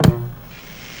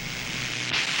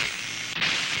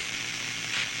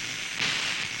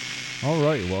All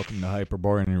right, welcome to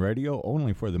Hyperborean Radio,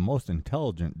 only for the most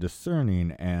intelligent,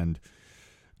 discerning, and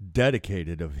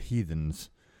dedicated of heathens.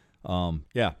 I'm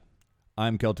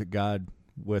Celtic God.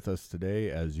 With us today,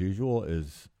 as usual,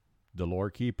 is the Lore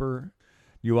Keeper.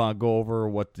 You want to go over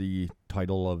what the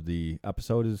title of the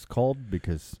episode is called?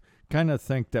 Because kind of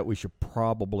think that we should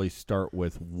probably start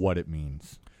with what it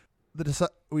means.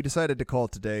 We decided to call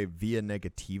it today Via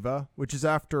Negativa, which is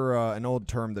after an old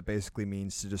term that basically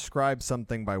means to describe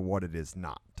something by what it is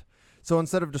not. So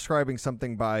instead of describing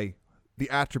something by the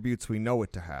attributes we know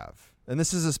it to have, and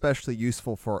this is especially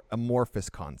useful for amorphous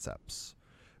concepts,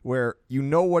 where you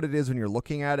know what it is when you're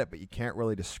looking at it, but you can't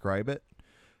really describe it.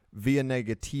 Via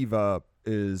Negativa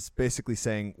is basically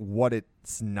saying what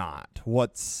it's not,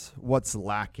 what's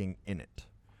lacking in it.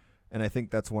 And I think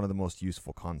that's one of the most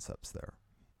useful concepts there.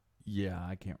 Yeah,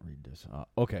 I can't read this.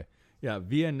 Okay. Yeah,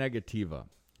 Via Negativa.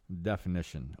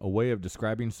 Definition. A way of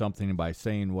describing something by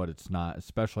saying what it's not,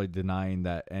 especially denying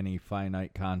that any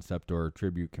finite concept or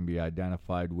attribute can be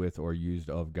identified with or used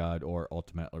of God or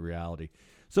ultimate reality.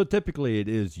 So typically it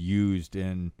is used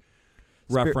in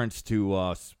reference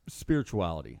to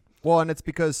spirituality. Well, and it's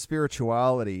because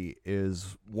spirituality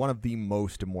is one of the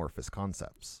most amorphous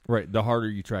concepts. Right. The harder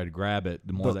you try to grab it,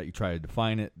 the more that you try to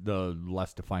define it, the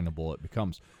less definable it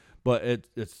becomes. But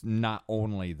it's not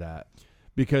only that,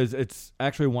 because it's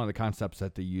actually one of the concepts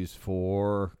that they use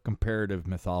for comparative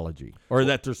mythology, or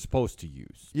that they're supposed to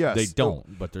use. Yes. They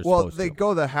don't, but they're supposed to. Well, they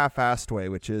go the half-assed way,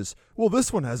 which is, well,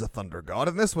 this one has a thunder god,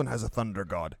 and this one has a thunder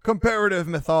god. Comparative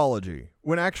mythology.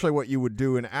 When actually what you would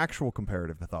do in actual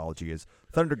comparative mythology is,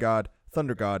 thunder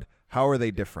god, how are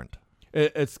they different?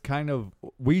 It's kind of,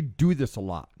 we do this a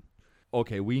lot.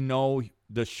 Okay, we know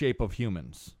the shape of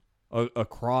humans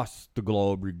across the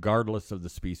globe, regardless of the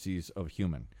species of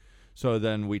human. So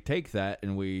then we take that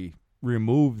and we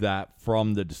remove that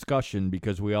from the discussion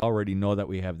because we already know that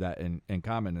we have that in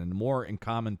common. And the more in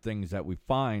common things that we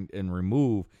find and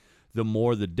remove, the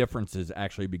more the differences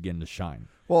actually begin to shine.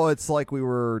 Well, it's like we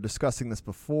were discussing this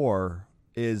before,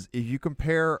 is if you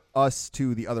compare us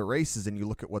to the other races and you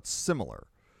look at what's similar,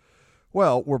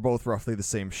 well, we're both roughly the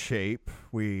same shape.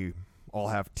 We all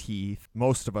have teeth.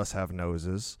 Most of us have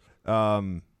noses.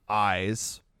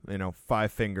 Eyes,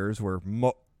 5 fingers.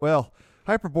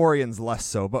 Hyperboreans less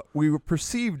so, but we were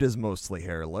perceived as mostly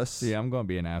hairless. Yeah, I'm going to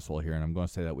be an asshole here, and I'm going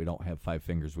to say that we don't have 5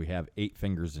 fingers. We have 8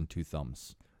 fingers and 2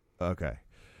 thumbs. Okay.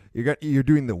 You're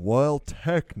doing the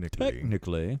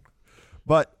technically.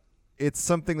 But it's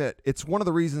something that, it's one of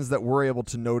the reasons that we're able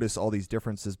to notice all these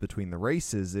differences between the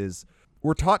races is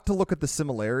we're taught to look at the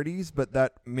similarities, but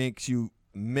that makes you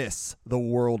miss the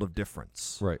world of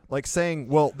difference. Right. Like saying,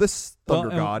 well, this thunder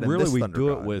god and really this thunder god. Really,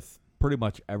 we do it with pretty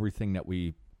much everything that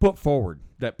we put forward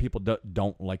that people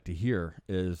don't like to hear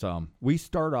is we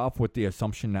start off with the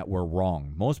assumption that we're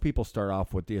wrong. Most people start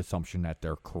off with the assumption that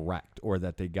they're correct or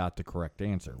that they got the correct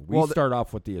answer. We start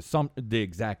off with the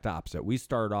exact opposite. We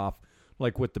start off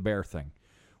like with the bear thing.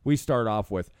 We start off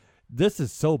with, this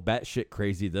is so batshit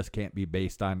crazy, this can't be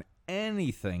based on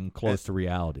anything close to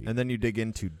reality. And then you dig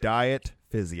into diet,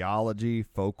 physiology,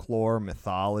 folklore,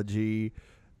 mythology,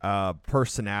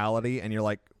 personality, and you're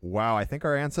like, wow, I think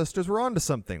our ancestors were onto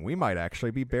something. We might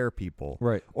actually be bear people.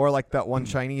 Right. Or like that one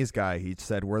Chinese guy, he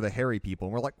said, we're the hairy people.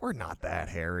 And we're like, we're not that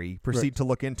hairy. Proceed to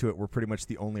look into it. We're pretty much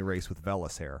the only race with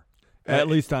vellus hair. At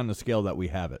least on the scale that we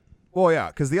have it. Well, yeah,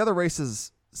 because the other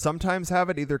races sometimes have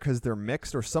it either because they're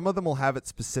mixed or some of them will have it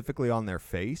specifically on their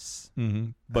face. Mm-hmm.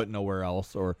 But nowhere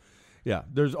else. Or, yeah,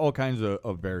 there's all kinds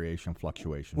of variation,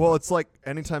 fluctuation. Well, it's like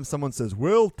anytime someone says,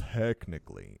 well,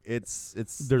 technically, it's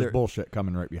there's bullshit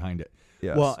coming right behind it.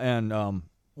 Yes. Well, and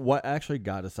what actually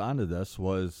got us onto this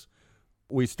was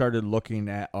we started looking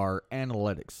at our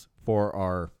analytics for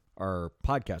our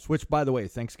podcast, which, by the way,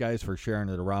 thanks, guys, for sharing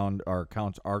it around. Our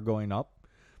accounts are going up.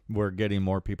 We're getting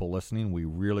more people listening. We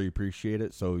really appreciate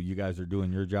it. So you guys are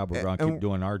doing your job. We're going to keep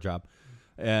doing our job.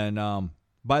 And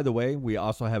by the way, we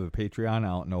also have a Patreon. I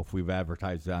don't know if we've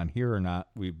advertised it on here or not.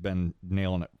 We've been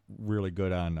nailing it really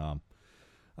good on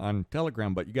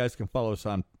Telegram, but you guys can follow us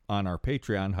on our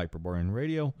Patreon, Hyperborean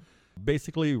Radio.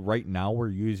 Basically, right now we're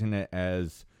using it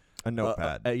as a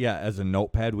notepad. As a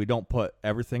notepad. We don't put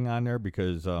everything on there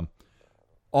because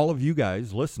all of you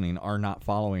guys listening are not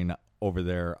following over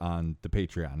there on the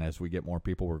Patreon. As we get more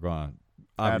people, we're going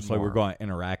to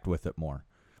interact with it more.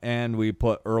 And we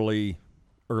put early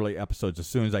episodes as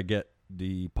soon as I get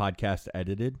the podcast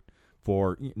edited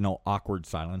for awkward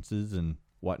silences and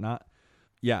whatnot.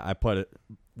 Yeah,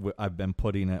 I've been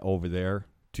putting it over there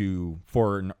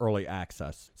for an early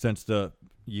access, since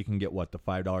you can get the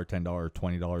 $5, $10,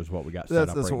 $20 what we got set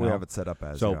up That's right what we now. have it set up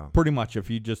as. So yeah. pretty much, if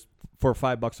you just for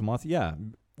 $5 a month,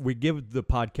 we give the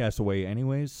podcast away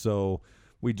anyways. So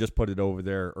we just put it over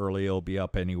there early. It'll be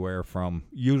up anywhere from,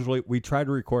 usually we try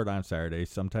to record on Saturday.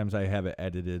 Sometimes I have it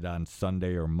edited on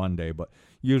Sunday or Monday, but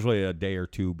usually a day or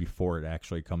two before it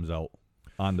actually comes out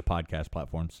on the podcast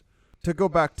platforms. To go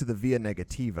back to the Via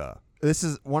Negativa, this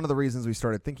is one of the reasons we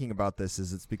started thinking about this.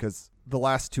 Is it's because the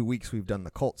last 2 weeks we've done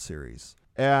the cult series,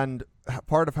 and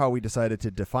part of how we decided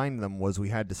to define them was we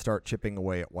had to start chipping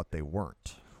away at what they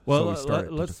weren't. Well, So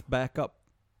let's back up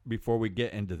before we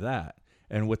get into that.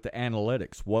 And with the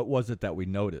analytics, what was it that we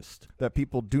noticed? That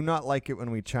people do not like it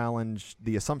when we challenge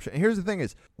the assumption. And here's the thing: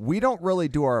 is we don't really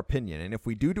do our opinion, and if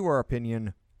we do our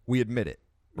opinion, we admit it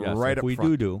Yes, right if up we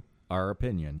front. do our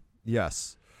opinion.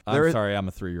 Yes. I'm sorry, I'm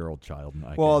a 3-year-old child.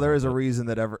 Well, there is a reason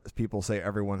that people say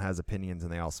everyone has opinions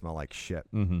and they all smell like shit.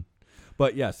 Mm-hmm.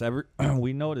 But yes,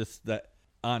 we noticed that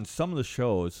on some of the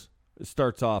shows, it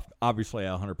starts off obviously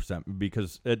at 100%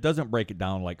 because it doesn't break it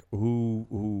down like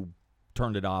who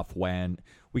turned it off when.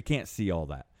 We can't see all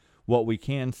that. What we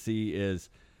can see is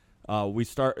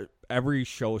every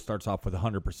show starts off with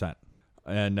 100%,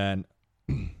 and then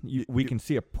we can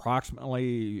see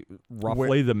approximately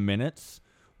roughly the minutes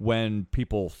when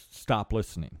people stop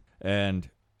listening. And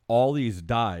all these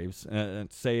dives,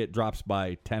 and say it drops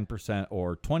by 10%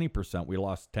 or 20%, we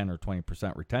lost 10 or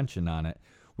 20% retention on it.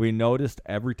 We noticed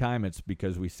every time it's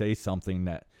because we say something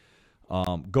that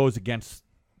goes against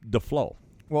the flow.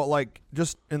 Well, like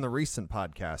just in the recent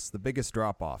podcasts, the biggest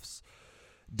drop-offs,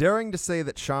 daring to say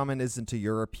that shaman isn't a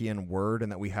European word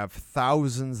and that we have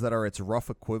thousands that are its rough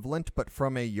equivalent, but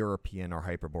from a European or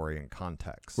Hyperborean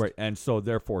context. Right, and so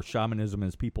therefore shamanism,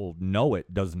 as people know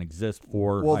it, doesn't exist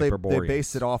for Hyperboreans. They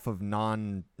base it off of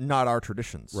not our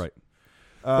traditions. Right.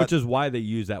 Which is why they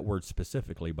use that word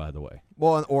specifically, by the way.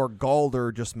 Well, or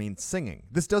Galder just means singing.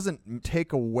 This doesn't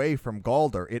take away from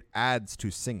Galder. It adds to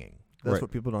singing. That's Right.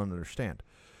 what people don't understand.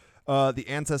 The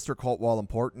ancestor cult, while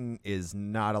important, is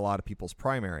not a lot of people's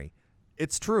primary.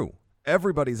 It's true.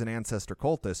 Everybody's an ancestor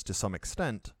cultist to some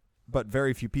extent, but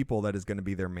very few people that is going to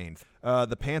be their main.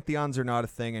 The pantheons are not a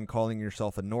thing, and calling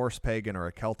yourself a Norse pagan or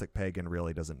a Celtic pagan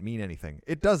really doesn't mean anything.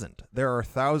 It doesn't. There are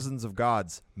thousands of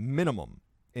gods, minimum,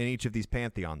 in each of these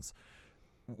pantheons.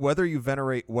 Whether you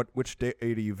venerate which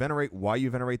deity you venerate, why you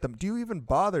venerate them, do you even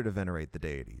bother to venerate the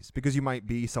deities? Because you might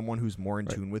be someone who's more in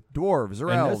tune with dwarves or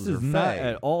And elves this is or not fae.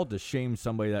 at all to shame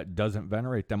somebody that doesn't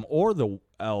venerate them or the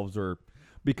elves, or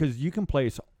because you can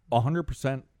place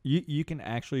 100%. You can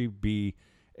actually be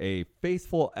a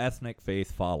faithful ethnic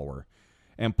faith follower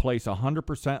and place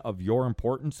 100% of your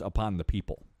importance upon the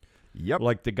people. Yep.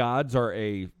 Like the gods are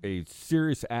a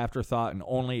serious afterthought and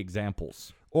only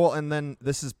examples. Well, and then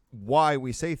this is why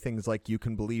we say things like you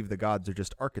can believe the gods are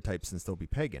just archetypes and still be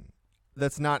pagan.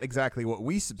 That's not exactly what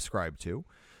we subscribe to,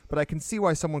 but I can see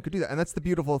why someone could do that. And that's the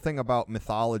beautiful thing about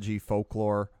mythology,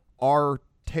 folklore, our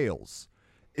tales,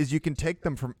 is you can take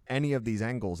them from any of these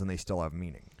angles and they still have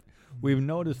meaning. We've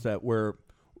noticed that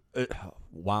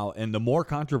and the more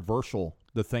controversial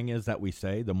the thing is that we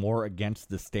say, the more against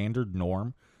the standard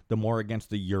norm, the more against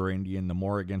the Ur-Indian, the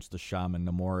more against the shaman,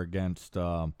 the more against...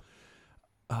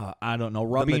 I don't know,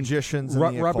 rubbing magicians and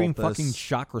the rubbing occultists. fucking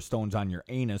chakra stones on your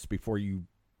anus before you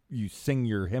sing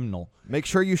your hymnal. Make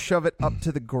sure you shove it up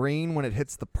to the green when it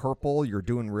hits the purple. You're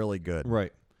doing really good.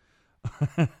 Right.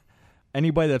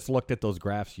 Anybody that's looked at those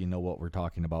graphs, you know what we're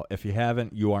talking about. If you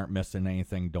haven't, you aren't missing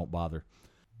anything. Don't bother.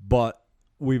 But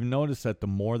we've noticed that the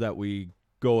more that we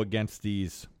go against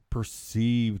these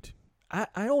perceived... I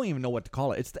don't even know what to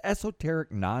call it. It's the esoteric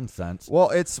nonsense. Well,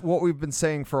 it's what we've been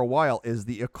saying for a while is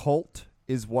the occult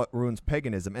is what ruins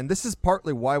paganism. And this is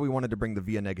partly why we wanted to bring the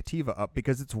Via Negativa up,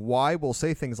 because it's why we'll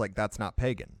say things like that's not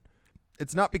pagan.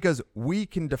 It's not because we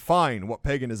can define what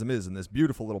paganism is in this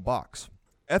beautiful little box.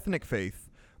 Ethnic faith,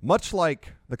 much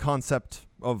like the concept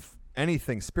of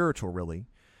anything spiritual really,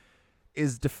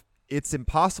 it's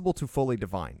impossible to fully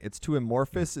define. It's too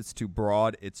amorphous, it's too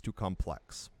broad, it's too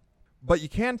complex. But you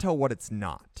can tell what it's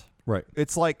not. Right.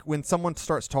 It's like when someone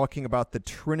starts talking about the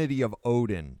Trinity of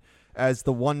Odin as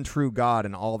the one true God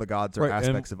and all the gods are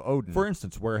aspects of Odin. For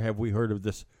instance, where have we heard of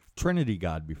this Trinity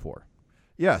God before?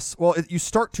 Yes. Well, you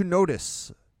start to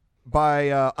notice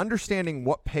by understanding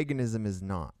what paganism is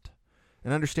not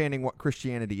and understanding what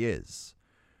Christianity is,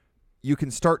 you can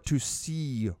start to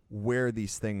see where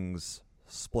these things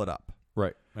split up.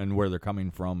 Right. And where they're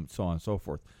coming from, so on and so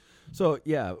forth. So,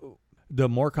 yeah, the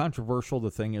more controversial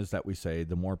the thing is that we say,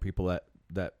 the more people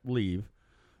that leave.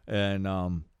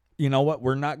 And you know what?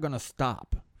 We're not going to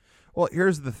stop. Well,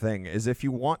 here's the thing, is if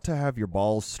you want to have your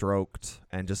balls stroked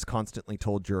and just constantly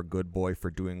told you're a good boy for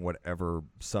doing whatever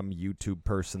some YouTube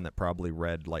person that probably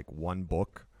read like one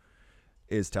book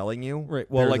is telling you. Right.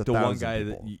 Well, there's like the one 1,000 guy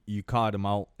people. that you caught him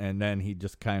out, and then he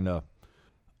just kind of,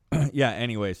 yeah.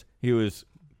 Anyways, he was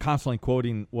constantly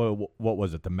quoting what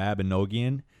was it, the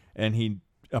Mabinogion, and he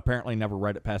apparently never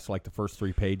read it past like the first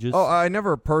 3 pages. Oh, I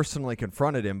never personally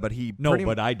confronted him, but he no, pretty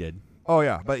but I did. Oh,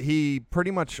 yeah, but he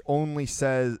pretty much only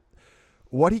says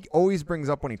what he always brings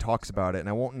up when he talks about it, and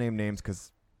I won't name names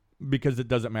Because it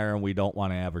doesn't matter, and we don't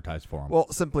want to advertise for him.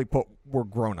 well, simply put, we're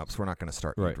grown-ups. We're not going to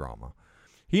start any Right. drama.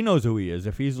 He knows who he is.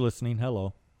 If he's listening,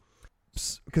 hello.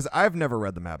 Because I've never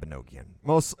read the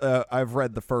Mabinogion. I've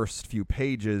read the first few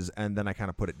pages, and then I kind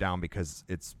of put it down because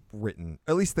it's written,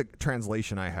 at least the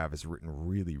translation I have is written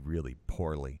really, really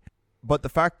poorly. But the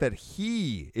fact that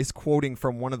he is quoting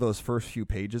from one of those first few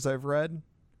pages I've read,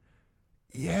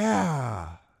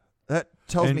 yeah, that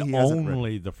tells me he hasn't read.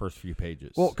 only the first few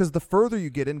pages. Well, because the further you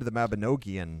get into the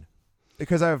Mabinogion,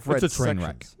 because I've read It's a train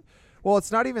sections. wreck. Well,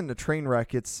 it's not even a train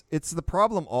wreck. It's the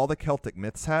problem all the Celtic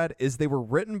myths had is they were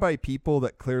written by people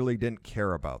that clearly didn't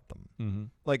care about them. Mm-hmm.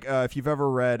 Like if you've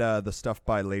ever read the stuff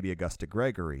by Lady Augusta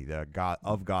Gregory, the God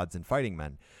of Gods and Fighting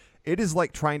Men, it is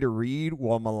like trying to read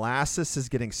while molasses is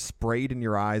getting sprayed in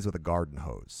your eyes with a garden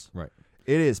hose. Right.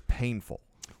 It is painful.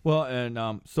 Well,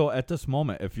 and so at this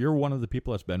moment, if you're one of the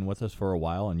people that's been with us for a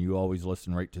while and you always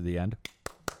listen right to the end,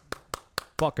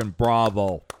 fucking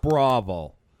bravo.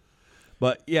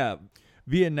 But yeah,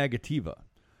 via negativa.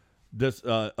 This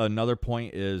another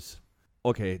point is,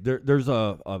 okay, there's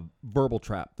a verbal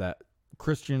trap that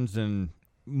Christians and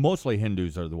mostly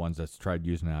Hindus are the ones that's tried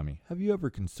using on me. Have you ever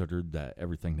considered that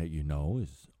everything that you know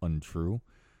is untrue?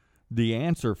 The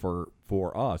answer for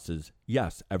us is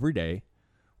yes, every day.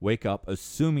 Wake up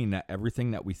assuming that everything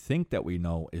that we think that we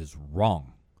know is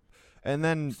wrong. And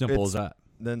then Simple as that.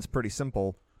 Then it's pretty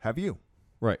simple. Have you?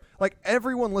 Right. Like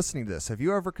everyone listening to this, have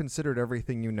you ever considered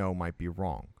everything you know might be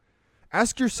wrong?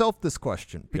 Ask yourself this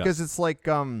question because it's like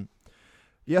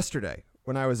yesterday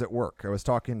when I was at work, I was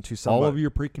talking to somebody. All of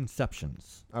your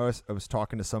preconceptions. I was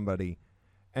talking to somebody,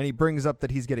 and he brings up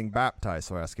that he's getting baptized.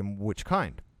 So I ask him which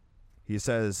kind. He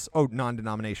says, "Oh,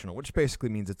 non-denominational," which basically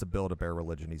means it's a Build-A-Bear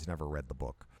religion. He's never read the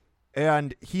book.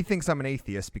 And he thinks I'm an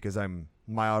atheist because I'm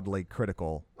mildly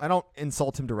critical. I don't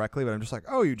insult him directly, but I'm just like,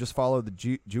 oh, you just follow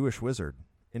the Jewish wizard.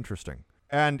 Interesting.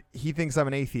 And he thinks I'm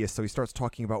an atheist, so he starts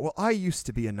talking about, well, I used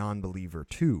to be a non-believer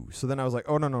too. So then I was like,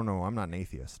 oh, no, I'm not an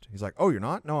atheist. He's like, oh, you're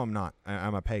not? No, I'm not.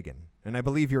 I'm a pagan. And I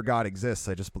believe your God exists.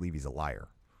 I just believe he's a liar.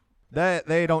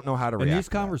 They don't know how to react And these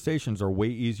to that. conversations are way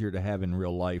easier to have in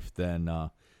real life than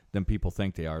people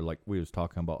think they are. Like we was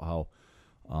talking about how,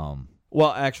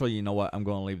 well, actually, you know what? I'm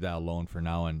going to leave that alone for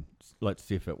now, and let's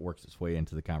see if it works its way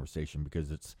into the conversation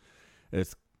because it's,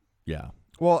 yeah.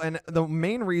 Well, and the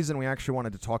main reason we actually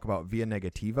wanted to talk about Via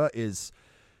Negativa is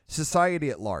society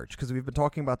at large, because we've been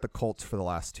talking about the cults for the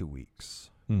last 2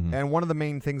 weeks. Mm-hmm. And one of the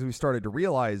main things we started to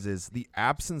realize is the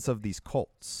absence of these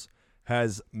cults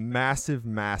has massive,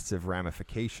 massive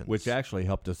ramifications. Which actually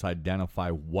helped us identify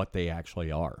what they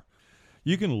actually are.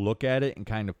 You can look at it and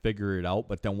kind of figure it out,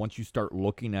 but then once you start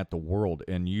looking at the world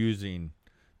and using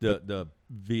the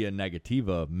Via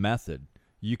Negativa method,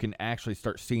 you can actually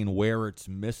start seeing where it's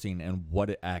missing and what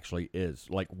it actually is,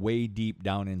 like way deep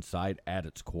down inside at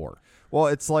its core. Well,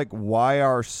 it's like, why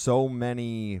are so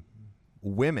many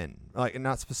women, like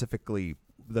not specifically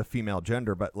the female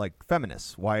gender, but like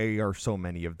feminists, why are so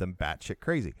many of them batshit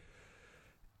crazy?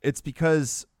 It's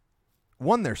because,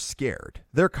 one, they're scared.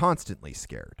 They're constantly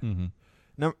scared. Mm-hmm.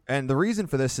 No, and the reason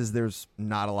for this is there's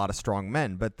not a lot of strong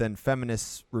men, but then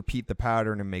feminists repeat the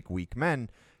pattern and make weak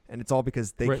men, and it's all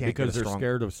because they can't get because a they're strong...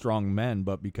 scared of strong men,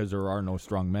 but because there are no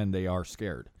strong men, they are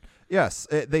scared. Yes,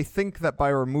 they think that by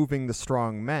removing the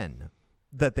strong men,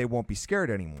 that they won't be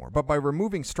scared anymore. But by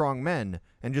removing strong men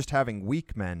and just having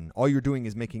weak men, all you're doing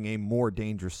is making a more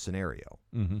dangerous scenario.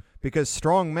 Mm-hmm. Because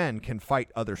strong men can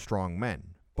fight other strong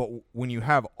men. But when you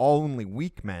have only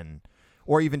weak men,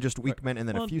 or even just weak men and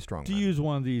then a few strong to men. To use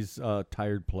one of these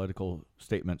tired political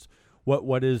statements,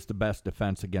 what is the best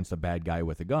defense against a bad guy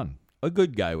with a gun? A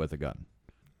good guy with a gun.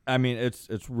 I mean, it's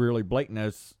really blatant.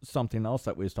 It's something else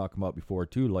that we was talking about before,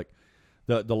 too. Like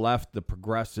the left, the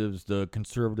progressives, the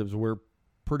conservatives, we're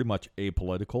pretty much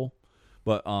apolitical.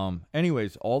 But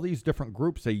anyways, all these different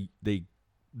groups, they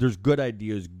there's good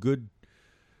ideas, good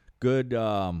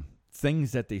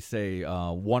things that they say.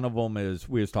 One of them is,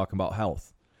 we was talking about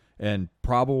health. And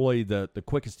probably the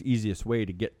quickest, easiest way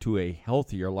to get to a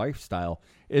healthier lifestyle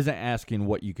isn't asking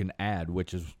what you can add,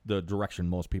 which is the direction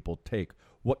most people take.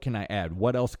 What can I add?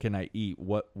 What else can I eat?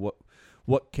 What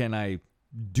what can I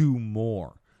do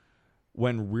more?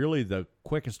 When really the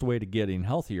quickest way to getting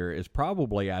healthier is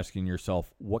probably asking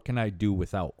yourself, what can I do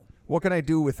without? What can I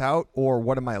do without, or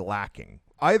what am I lacking?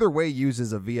 Either way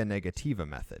uses a via negativa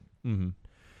method. Mm-hmm.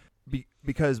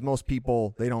 Because most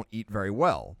people, they don't eat very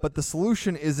well. But the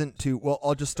solution isn't to, well,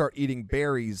 I'll just start eating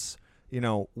berries,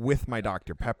 with my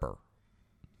Dr. Pepper.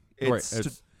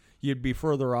 You'd be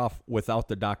further off without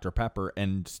the Dr. Pepper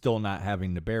and still not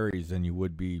having the berries than you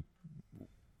would be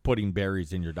putting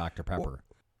berries in your Dr. Pepper.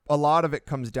 A lot of it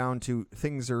comes down to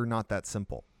things are not that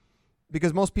simple.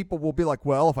 Because most people will be like,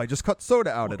 well, if I just cut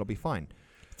soda out, it'll be fine.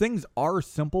 Things are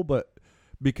simple, but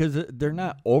because they're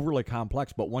not overly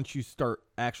complex, but once you start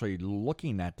actually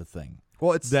looking at the thing,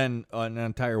 then an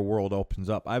entire world opens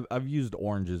up. I've used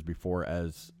oranges before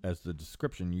as the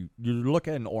description. You look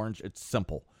at an orange, it's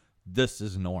simple. This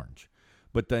is an orange.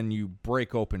 But then you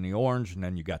break open the orange, and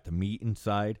then you got the meat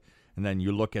inside, and then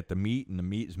you look at the meat, and the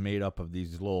meat is made up of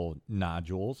these little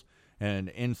nodules. And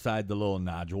inside the little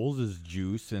nodules is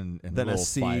juice and then little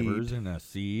fibers and a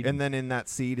seed. And then in that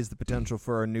seed is the potential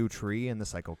for a new tree, and the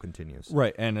cycle continues.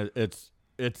 Right, and it's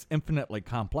infinitely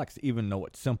complex, even though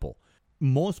it's simple.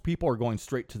 Most people are going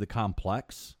straight to the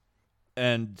complex,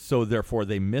 and so therefore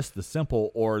they miss the simple,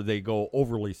 or they go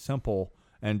overly simple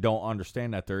and don't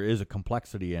understand that there is a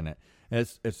complexity in it. And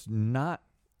it's not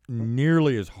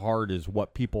nearly as hard as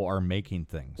what people are making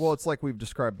things. Well, it's like we've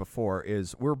described before,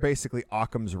 is we're basically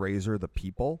Occam's razor, the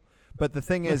people. But the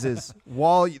thing is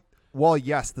while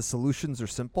yes, the solutions are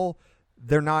simple,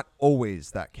 they're not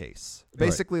always that case.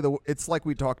 Basically, it's like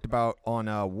we talked about on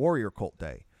Warrior Cult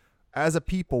Day. As a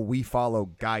people, we follow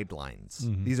guidelines.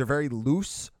 Mm-hmm. These are very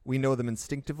loose. We know them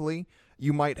instinctively.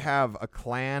 You might have a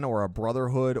clan or a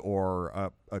brotherhood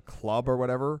or a club or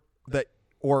whatever,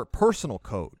 or personal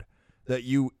code that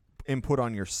you input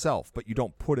on yourself, but you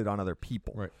don't put it on other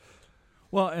people. Right.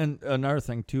 Well, and another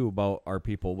thing, too, about our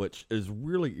people, which is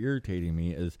really irritating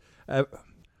me, is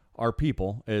our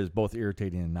people is both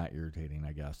irritating and not irritating,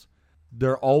 I guess.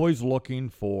 They're always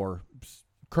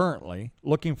currently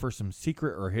looking for some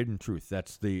secret or hidden truth.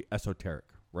 That's the esoteric,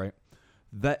 right?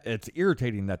 That it's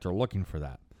irritating that they're looking for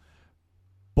that.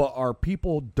 But our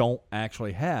people don't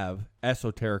actually have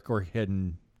esoteric or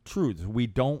hidden truths. We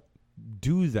don't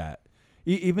do that.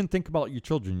 Even think about your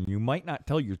children. You might not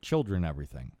tell your children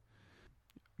everything.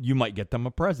 You might get them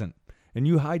a present, and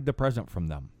you hide the present from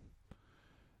them.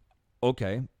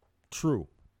 Okay, true.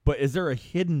 But is there a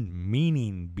hidden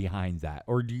meaning behind that,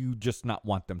 or do you just not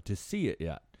want them to see it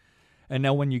yet? And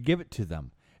now when you give it to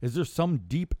them, is there some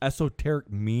deep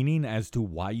esoteric meaning as to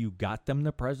why you got them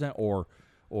the present, or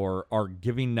are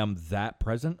giving them that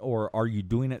present, or are you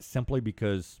doing it simply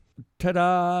because,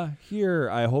 ta-da, here,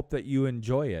 I hope that you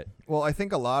enjoy it? Well, I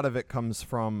think a lot of it comes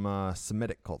from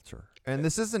Semitic culture. And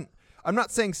this isn't, I'm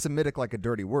not saying Semitic like a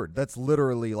dirty word. That's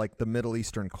literally like the Middle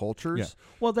Eastern cultures. Yeah.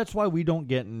 Well, that's why we don't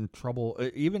get in trouble.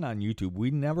 Even on YouTube,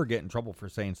 we never get in trouble for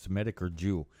saying Semitic or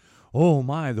Jew. Oh,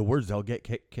 my, the words, they'll get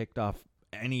kicked off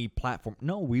any platform.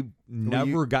 No, we've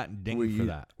never gotten dinged for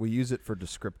that. We use it for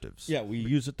descriptives. Yeah, we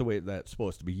use it the way that's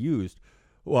supposed to be used.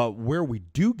 Well, where we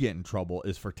do get in trouble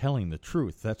is for telling the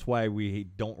truth. That's why we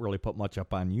don't really put much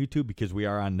up on YouTube, because we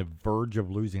are on the verge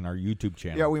of losing our YouTube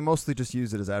channel. Yeah, we mostly just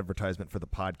use it as advertisement for the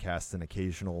podcast and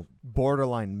occasional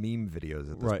borderline meme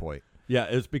videos at this point. Yeah,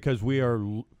 it's because we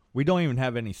don't even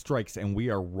have any strikes, and we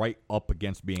are right up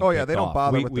against being they don't off.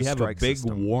 bother with the strike We have a big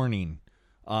system. Warning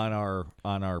on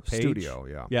our page.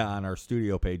 Studio, yeah. On our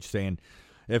studio page saying,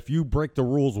 if you break the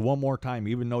rules one more time,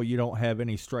 even though you don't have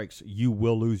any strikes, you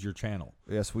will lose your channel.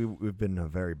 Yes, we've been a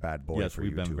very bad boy for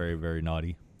we've YouTube. been very, very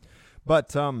naughty.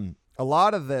 But a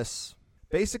lot of this,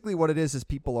 basically what it is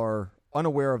people are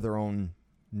unaware of their own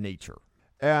nature.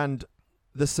 And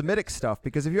the Semitic stuff,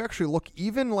 because if you actually look,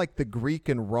 even like the Greek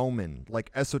and Roman,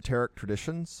 like esoteric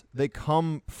traditions, they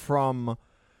come from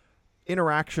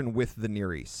interaction with the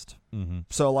Near East. Mm-hmm.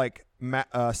 So like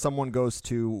someone goes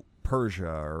to Persia,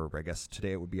 or I guess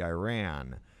today it would be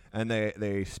Iran, and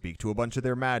they speak to a bunch of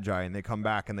their magi, and they come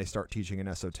back and they start teaching an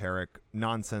esoteric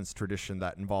nonsense tradition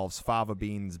that involves fava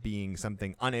beans being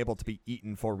something unable to be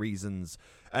eaten for reasons,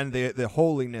 and the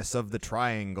holiness of the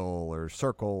triangle or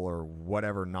circle or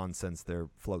whatever nonsense there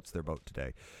floats their boat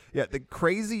today. Yeah, the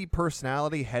crazy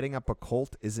personality heading up a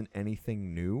cult isn't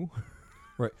anything new.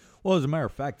 Right. Well, as a matter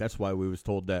of fact, that's why we was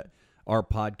told that our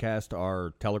podcast,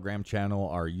 our Telegram channel,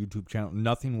 our YouTube channel,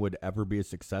 nothing would ever be a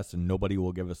success, and nobody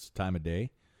will give us time of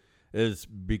day, is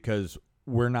because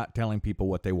we're not telling people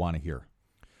what they want to hear.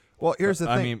 Well, here's the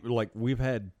thing. I mean, like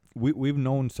we've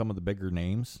known some of the bigger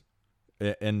names,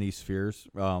 in these spheres,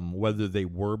 whether they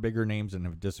were bigger names and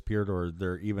have disappeared or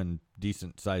they're even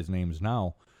decent-sized names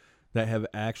now, that have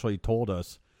actually told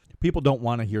us people don't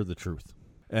want to hear the truth.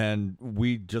 And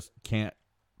we just can't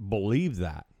believe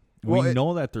that. Well, we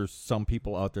know that there's some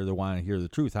people out there that want to hear the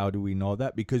truth. How do we know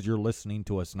that? Because you're listening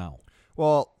to us now.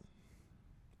 Well,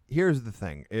 here's the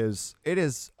thing, is it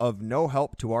is of no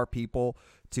help to our people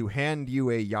to hand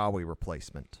you a Yahweh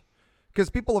replacement. Because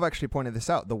people have actually pointed this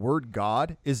out. The word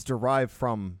God is derived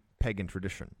from pagan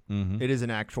tradition. Mm-hmm. It is an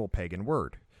actual pagan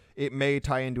word. It may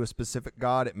tie into a specific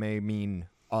god. It may mean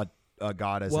a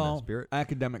god as in a spirit.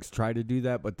 Academics try to do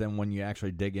that, but then when you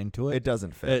actually dig into it, It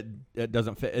doesn't fit. It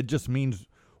doesn't fit. It just means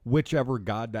whichever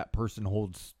god that person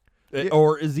holds Yeah.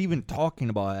 or is even talking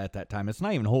about at that time. It's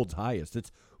not even holds highest.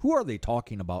 It's who are they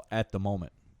talking about at the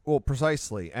moment? Well,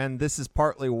 precisely. And this is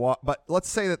partly what, but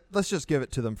let's just give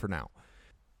it to them for now.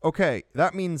 Okay,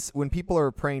 that means when people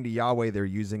are praying to Yahweh, they're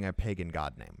using a pagan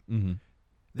god name. Mm-hmm.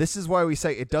 This is why we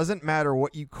say it doesn't matter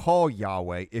what you call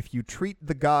Yahweh if you treat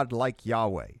the god like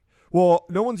Yahweh. Well,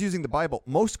 no one's using the Bible.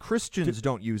 Most Christians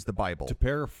don't use the Bible. To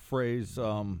paraphrase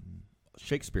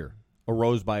Shakespeare,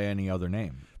 arose by any other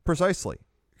name. Precisely.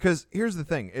 Because here's the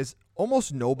thing, is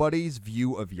almost nobody's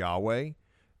view of Yahweh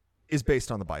is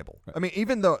based on the Bible. I mean,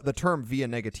 even the term via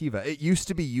negativa, it used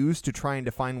to be used to try and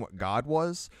define what God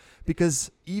was,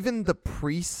 because even the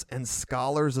priests and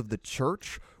scholars of the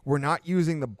church were not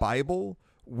using the Bible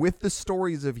with the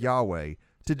stories of Yahweh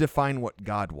to define what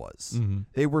God was. Mm-hmm.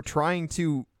 They were trying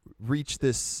to reach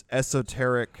this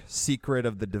esoteric secret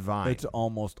of the divine. It's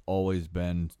almost always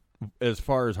been, as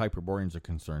far as Hyperboreans are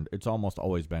concerned, it's almost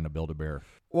always been a Build-A-Bear.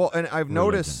 Well, and I've religion.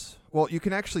 noticed, well, you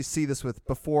can actually see this with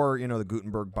before, the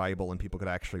Gutenberg Bible, and people could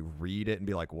actually read it and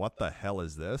be like, what the hell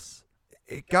is this?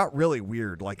 It got really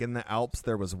weird. Like in the Alps,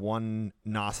 there was one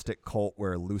Gnostic cult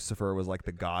where Lucifer was like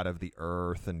the god of the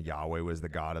earth and Yahweh was the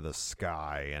god of the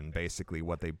sky. And basically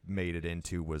what they made it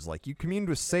into was like, you communed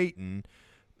with Satan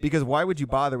because why would you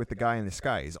bother with the guy in the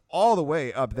sky? He's all the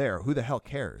way up there. Who the hell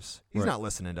cares? He's Right. not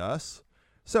listening to us.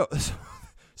 So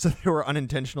they were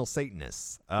unintentional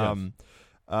Satanists.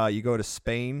 You go to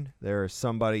Spain, there's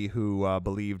somebody who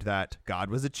believed that God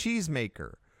was a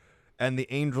cheesemaker, and the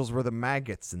angels were the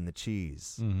maggots in the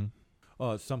cheese.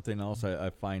 Mm-hmm. Something else I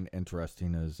find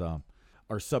interesting is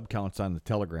our sub counts on the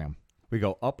Telegram. We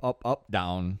go up, up, up,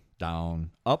 down,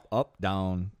 down, up, up,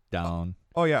 down, down.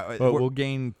 Oh, yeah. But we'll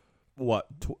gain,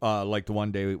 like the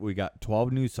one day we got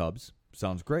 12 new subs.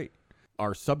 Sounds great.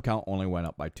 Our sub count only went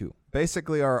up by 2.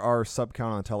 Basically, our sub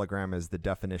count on Telegram is the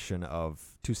definition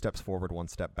of 2 steps forward, 1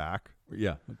 step back.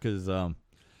 Yeah, because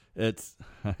it's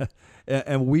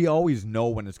and we always know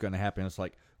when it's going to happen. It's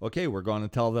like, okay, we're going to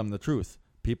tell them the truth.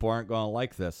 People aren't going to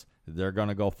like this. They're going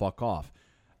to go fuck off,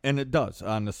 and it does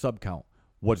on the sub count.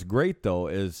 What's great though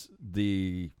is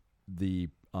the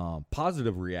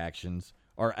positive reactions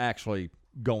are actually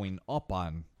going up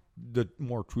on the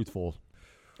more truthful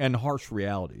and harsh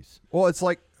realities. Well, it's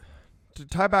like, to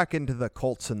tie back into the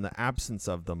cults and the absence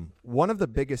of them, one of the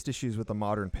biggest issues with the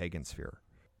modern pagan sphere,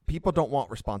 people don't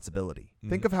want responsibility. Mm-hmm.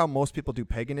 Think of how most people do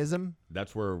paganism.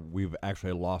 That's where we've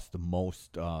actually lost the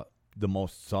most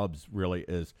subs. Really,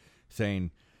 is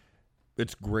saying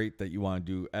it's great that you want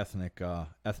to do ethnic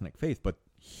faith, but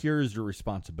here's your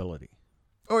responsibility.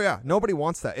 Oh, yeah. Nobody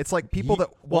wants that. It's like people that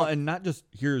well, want... and not just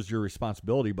here's your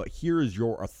responsibility, but here is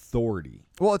your authority.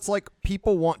 Well, it's like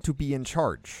people want to be in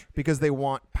charge because they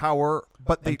want power,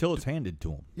 but they... Until it's handed to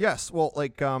them. Yes. Well,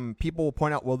 like people will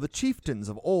point out, well, the chieftains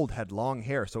of old had long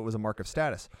hair, so it was a mark of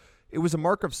status. It was a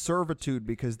mark of servitude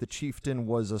because the chieftain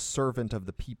was a servant of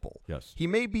the people. Yes. He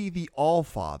may be the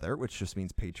all-father, which just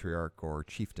means patriarch or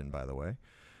chieftain, by the way.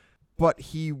 But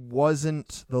he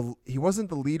wasn't the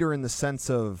leader in the sense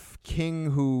of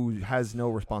king who has no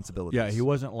responsibilities. Yeah, he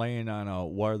wasn't laying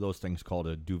on what are those things called,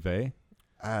 a duvet?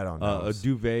 I don't know. A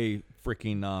duvet,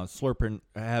 freaking slurping,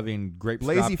 having grapes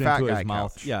Lazy dropped fat into guy his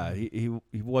mouth. couch. Yeah, he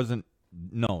wasn't.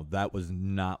 No, that was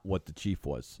not what the chief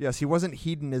was. Yes, he wasn't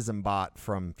Hedonism bot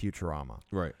from Futurama.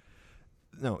 Right.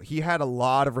 No, he had a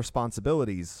lot of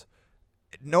responsibilities.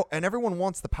 No, and everyone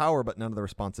wants the power, but none of the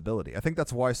responsibility. I think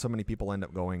that's why so many people end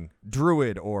up going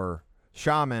druid or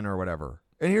shaman or whatever.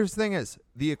 And here's the thing is,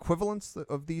 the equivalents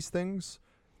of these things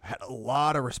had a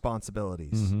lot of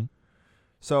responsibilities. Mm-hmm.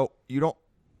 So you don't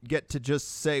get to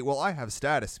just say, well, I have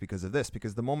status because of this,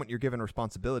 because the moment you're given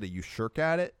responsibility, you shirk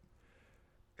at it.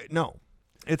 No.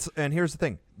 And here's the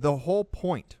thing. The whole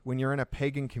point when you're in a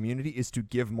pagan community is to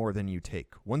give more than you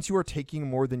take. Once you are taking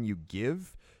more than you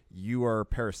give, you are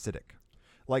parasitic.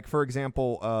 Like, for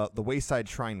example, the Wayside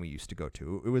Shrine we used to go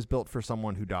to, it was built for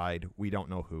someone who died. We don't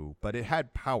know who, but it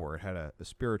had power. It had a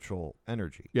spiritual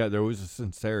energy. Yeah, there was a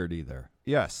sincerity there.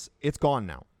 Yes, it's gone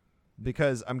now.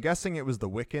 Because I'm guessing it was the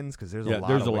Wiccans, because there's a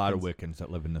lot of Wiccans that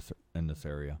live in this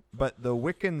area. But the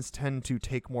Wiccans tend to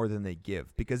take more than they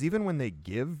give, because even when they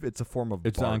give, it's a form of barter.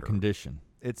 It's on condition.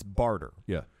 It's barter.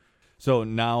 Yeah. So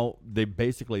now they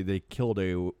killed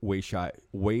a wayside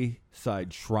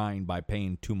shrine by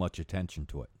paying too much attention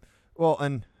to it. Well,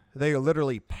 and they are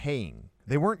literally paying.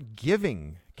 They weren't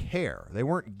giving care. They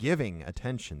weren't giving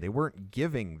attention. They weren't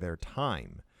giving their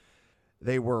time.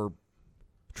 They were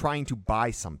trying to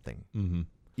buy something,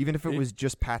 even if it was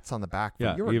just pats on the back.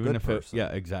 Yeah, you're a even good if person. yeah,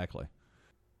 exactly.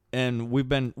 And we've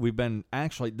been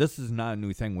actually, this is not a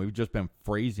new thing. We've just been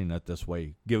phrasing it this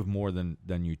way: give more than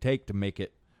you take, to make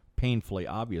it painfully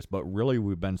obvious. But really,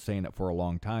 we've been saying it for a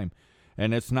long time,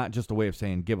 and it's not just a way of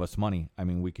saying give us money. I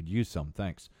mean, we could use some,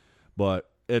 thanks,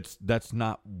 but that's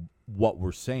not what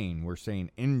we're saying. We're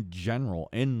saying in general,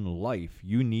 in life,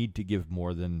 you need to give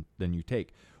more than you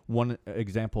take. One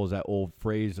example is that old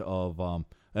phrase of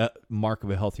mark of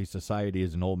a healthy society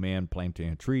is an old man planting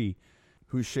a tree.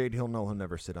 Whose shade he'll know he'll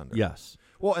never sit under. Yes.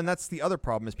 Well, and that's the other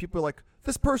problem is people are like,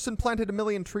 this person planted 1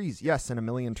 million trees. Yes, and 1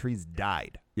 million trees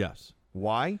died. Yes.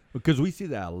 Why? Because we see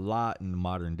that a lot in the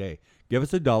modern day. Give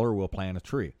us $1, we'll plant a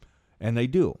tree. And they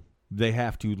do. They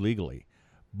have to legally.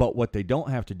 But what they don't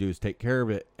have to do is take care of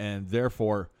it, and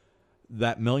therefore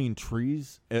that 1 million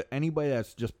trees, anybody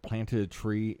that's just planted a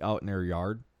tree out in their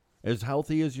yard, as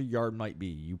healthy as your yard might be,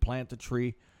 you plant the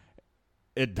tree,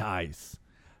 it dies.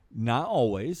 Not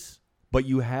always, but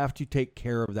you have to take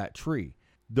care of that tree.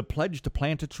 The pledge to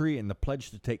plant a tree and the pledge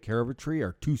to take care of a tree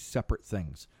are two separate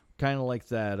things. Kind of like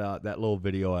that little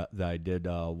video that I did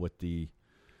with the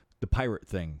pirate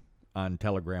thing on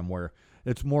Telegram, where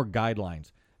it's more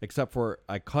guidelines, except for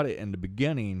I cut it in the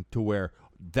beginning to where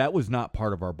that was not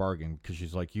part of our bargain, because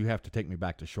she's like, you have to take me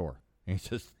back to shore. And he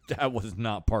says, that was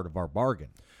not part of our bargain.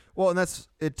 Well, and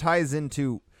it ties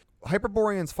into,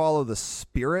 Hyperboreans follow the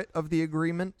spirit of the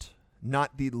agreement,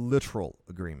 not the literal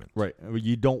agreement. Right.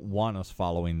 You don't want us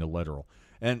following the literal.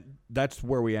 And that's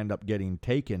where we end up getting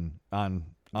taken on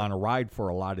a ride for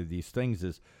a lot of these things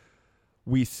is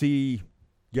we see,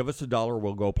 give us $1,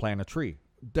 we'll go plant a tree.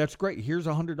 That's great. Here's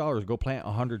 $100, go plant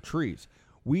 100 trees.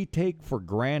 We take for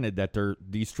granted that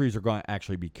these trees are going to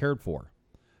actually be cared for,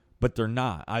 but they're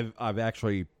not. I've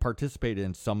actually participated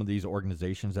in some of these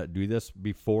organizations that do this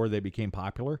before they became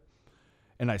popular,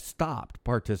 and I stopped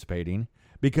participating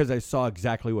because I saw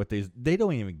exactly what they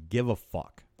don't even give a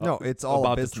fuck. No, it's all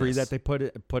about a the tree that they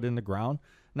put in the ground.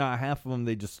 Now, half of them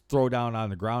they just throw down on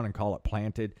the ground and call it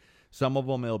planted. Some of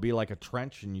them it'll be like a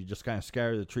trench, and you just kind of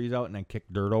scatter the trees out and then kick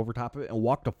dirt over top of it and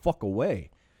walk the fuck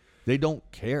away. They don't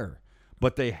care,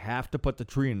 but they have to put the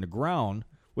tree in the ground,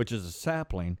 which is a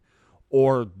sapling,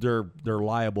 or they're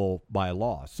liable by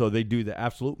law. So they do the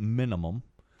absolute minimum.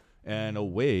 And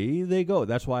away they go.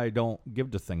 That's why I don't give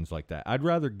to things like that. I'd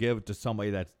rather give to somebody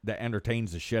that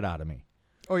entertains the shit out of me.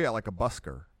 Oh, yeah, like a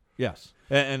busker. Yes.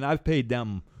 And I've paid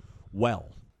them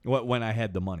well when I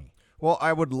had the money. Well,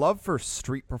 I would love for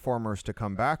street performers to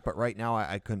come back, but right now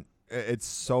I couldn't. It's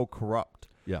so corrupt.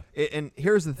 Yeah. And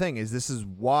here's the thing is this is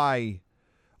why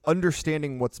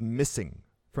understanding what's missing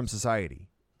from society,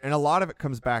 and a lot of it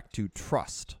comes back to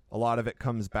trust. A lot of it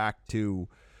comes back to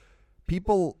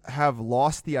people have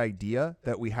lost the idea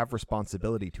that we have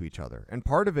responsibility to each other. And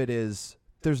part of it is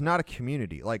there's not a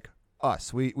community like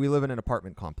us. We live in an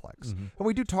apartment complex, and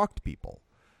we do talk to people,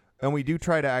 and we do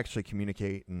try to actually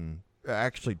communicate and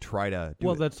actually try to do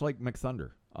Well, it. that's like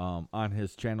McThunder on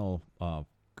his channel a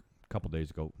couple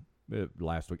days ago,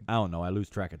 last week. I don't know. I lose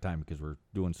track of time because we're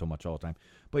doing so much all the time.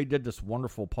 But he did this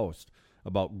wonderful post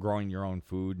about growing your own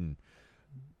food and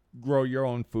grow your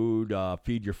own food,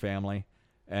 feed your family.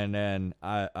 And then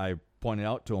I pointed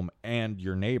out to him, and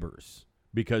your neighbors,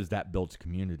 because that builds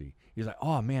community. He's like,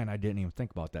 oh, man, I didn't even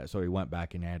think about that. So he went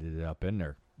back and added it up in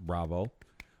there. Bravo.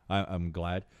 I'm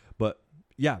glad. But,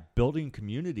 yeah, building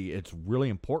community, it's really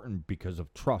important because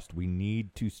of trust. We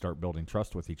need to start building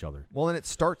trust with each other. Well, and it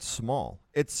starts small.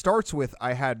 It starts with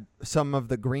I had some of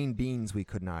the green beans we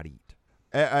could not eat.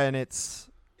 And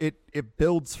it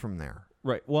builds from there.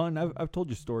 Right. Well, and I've told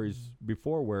you stories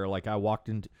before where, like, I walked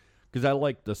into, because I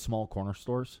like the small corner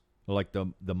stores, like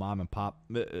the mom and pop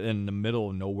in the middle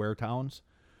of nowhere towns.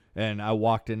 And I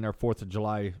walked in their 4th of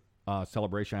July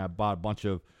celebration. I bought a bunch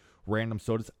of random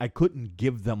sodas. I couldn't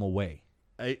give them away.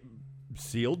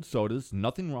 Sealed sodas,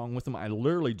 nothing wrong with them. I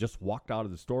literally just walked out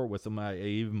of the store with them. I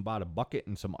even bought a bucket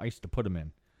and some ice to put them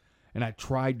in. And I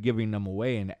tried giving them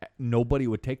away, and nobody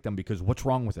would take them because what's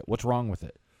wrong with it? What's wrong with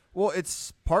it? Well,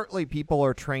 it's partly people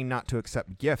are trained not to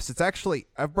accept gifts. It's actually,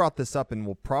 I've brought this up and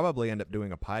we'll probably end up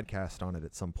doing a podcast on it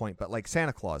at some point, but like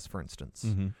Santa Claus, for instance.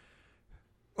 Mm-hmm.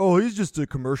 Oh, he's just a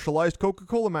commercialized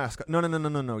Coca-Cola mascot.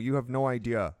 No. You have no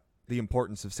idea the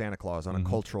importance of Santa Claus on a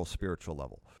cultural, spiritual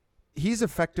level. He's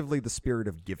effectively the spirit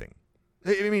of giving.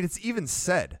 I mean, it's even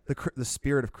said, the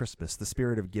spirit of Christmas, the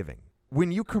spirit of giving.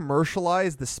 When you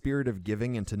commercialize the spirit of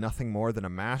giving into nothing more than a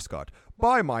mascot,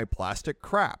 buy my plastic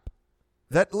crap.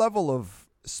 That level of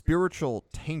spiritual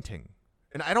tainting,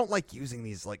 and I don't like using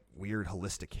these like weird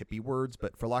holistic hippie words,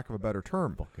 but for lack of a better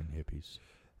term, Fucking hippies.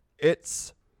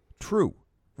 It's true.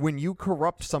 When you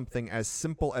corrupt something as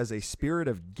simple as a spirit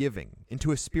of giving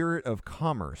into a spirit of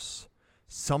commerce,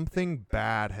 something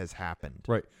bad has happened.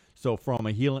 Right. So from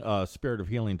a healing, spirit of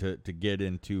healing to get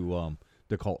into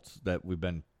the cults that we've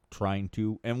been trying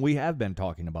to, and we have been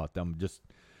talking about them, just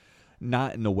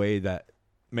not in a way that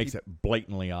makes it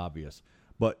blatantly obvious.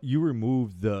 But you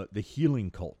remove the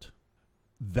healing cult,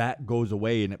 that goes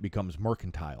away and it becomes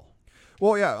mercantile.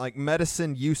 Well, yeah, like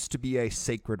medicine used to be a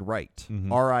sacred rite,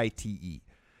 R-I-T-E.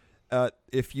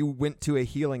 If you went to a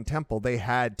healing temple, they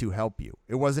had to help you.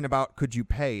 It wasn't about could you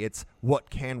pay, it's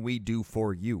what can we do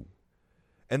for you?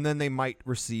 And then they might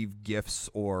receive gifts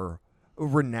or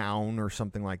renown or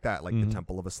something like that, like the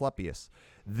Temple of Asclepius.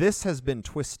 This has been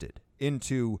twisted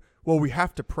into, well, we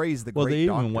have to praise the great doctors.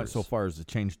 Well, they even went so far as to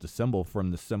change the symbol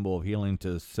from the symbol of healing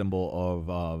to the symbol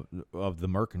of the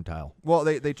mercantile. Well,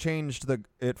 they changed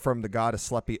it from the god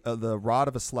the rod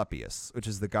of Asclepius, which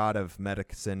is the god of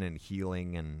medicine and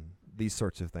healing and these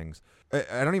sorts of things.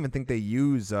 I don't even think they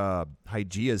use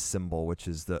Hygeia's symbol, which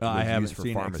is the I haven't used for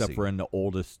seen pharmacy. it except for in the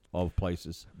oldest of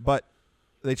places. But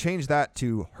they changed that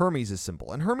to Hermes'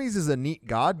 symbol. And Hermes is a neat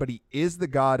god, but he is the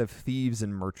god of thieves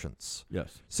and merchants.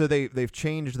 Yes. So they've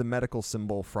changed the medical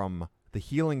symbol from the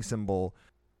healing symbol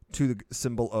to the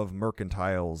symbol of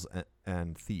mercantiles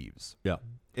and thieves. Yeah.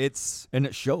 And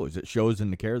it shows. It shows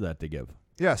in the care that they give.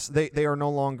 Yes, they are no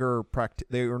longer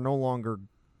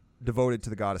devoted to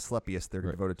the god Asclepius. They're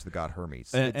devoted to the god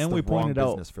Hermes. And we pointed pointed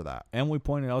out business for that. And we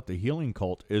pointed out the healing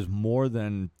cult is more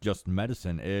than just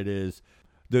medicine. It is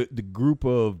the group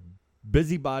of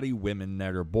busybody women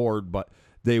that are bored, but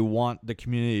they want the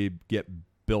community to get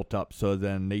built up. So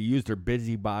then they use their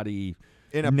busybody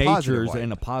natures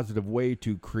in a positive way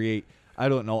to create, I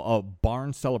don't know, a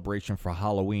barn celebration for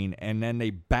Halloween, and then they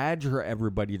badger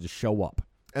everybody to show up.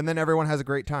 And then everyone has a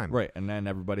great time. Right, and then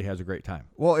everybody has a great time.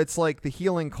 Well, it's like the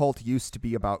healing cult used to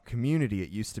be about community. It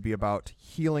used to be about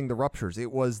healing the ruptures.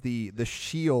 It was the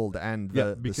shield and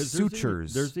the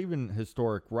sutures. There's even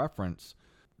historic reference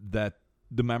that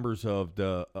the members of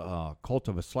the cult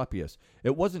of Asclepius,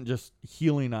 it wasn't just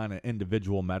healing on an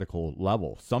individual medical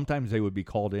level. Sometimes they would be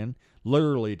called in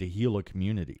literally to heal a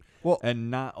community, and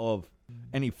not of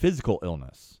any physical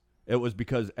illness. It was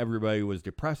because everybody was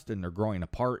depressed and they're growing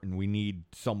apart, and we need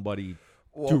somebody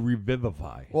to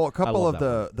revivify. Well, a couple of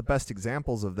the best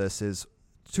examples of this is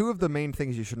two of the main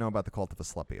things you should know about the cult of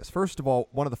Asclepius. First of all,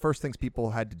 one of the first things people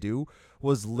had to do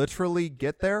was literally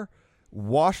get there,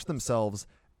 wash themselves,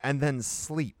 and then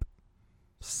sleep.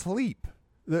 Sleep.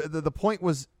 The point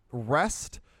was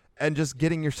rest and just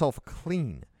getting yourself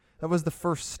clean. That was the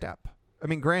first step. I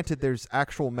mean, granted, there's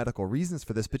actual medical reasons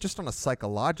for this, but just on a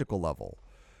psychological level,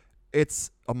 it's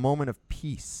a moment of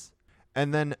peace.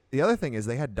 And then the other thing is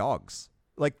they had dogs.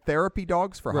 Like therapy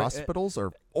dogs for hospitals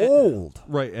are old.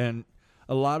 Right, and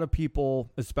a lot of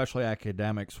people, especially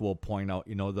academics, will point out,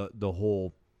 the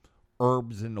whole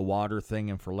herbs in the water thing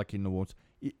and for licking the wounds.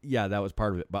 Yeah, that was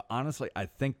part of it. But honestly, I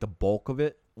think the bulk of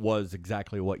it was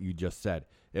exactly what you just said.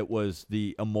 It was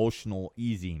the emotional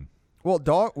easing.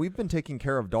 Well, we've been taking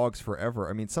care of dogs forever.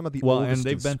 I mean, some of the oldest... and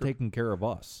they've been taking care of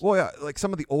us. Well, yeah, like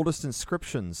some of the oldest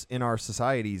inscriptions in our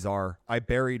societies are, I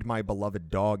buried my beloved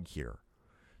dog here.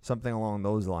 Something along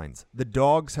those lines. The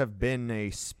dogs have been a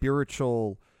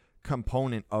spiritual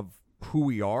component of who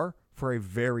we are for a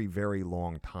very, very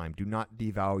long time. Do not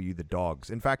devalue the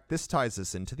dogs. In fact, this ties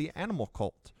us into the animal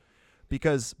cult.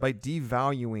 Because by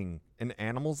devaluing an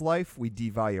animal's life, we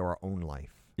devalue our own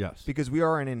life. Yes. Because we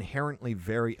are an inherently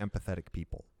very empathetic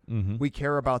people. Mm-hmm. We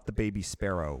care about the baby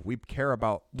sparrow. We care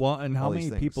about and how all many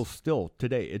these things. people still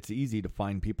today, it's easy to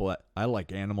find people that I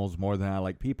like animals more than I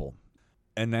like people.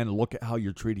 And then look at how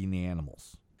you're treating the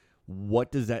animals.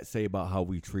 What does that say about how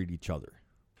we treat each other?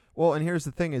 Well, and here's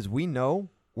the thing is we know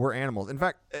we're animals. In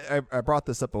fact, I brought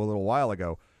this up a little while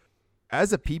ago.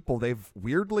 As a people, they've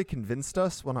weirdly convinced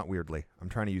us. Well, not weirdly. I'm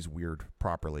trying to use weird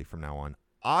properly from now on.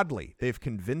 oddly, they've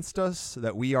convinced us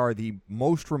that we are the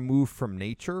most removed from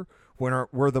nature when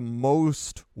we're the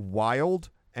most wild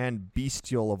and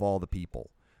bestial of all the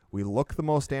people. We look the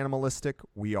most animalistic.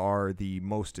 We are the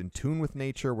most in tune with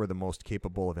nature. We're the most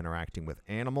capable of interacting with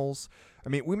animals. I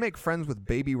mean, we make friends with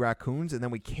baby raccoons, and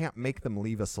then we can't make them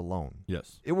leave us alone.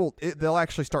 Yes. They'll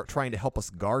actually start trying to help us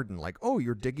garden. Like, oh,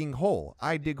 you're digging hole.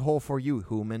 I dig hole for you,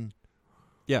 human.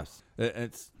 Yes.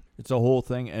 It's a whole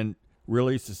thing, and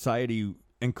really society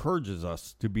encourages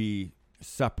us to be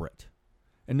separate.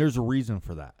 And there's a reason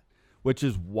for that, which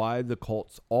is why the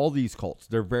cults, all these cults,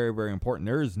 they're very, very important.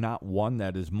 There is not one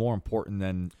that is more important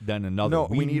than another. No,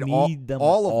 we need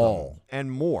all of them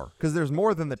and more, because there's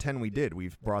more than the 10 we did.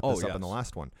 We've brought this up in the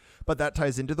last one. But that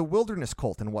ties into the wilderness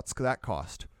cult, and what's that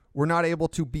cost? We're not able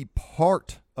to be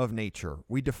part of nature.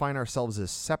 We define ourselves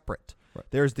as separate. Right.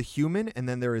 There's the human, and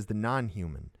then there is the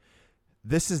non-human.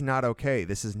 This is not okay.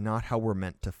 This is not how we're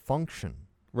meant to function.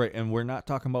 Right, and we're not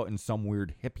talking about in some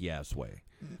weird hippie-ass way,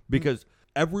 because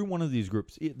every one of these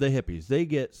groups, the hippies, they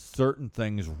get certain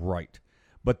things right.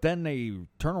 But then they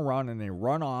turn around and they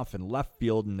run off in left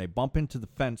field and they bump into the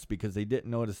fence because they didn't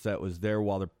notice that was there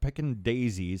while they're picking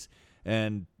daisies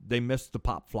and they missed the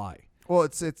pop fly. Well,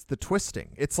 it's the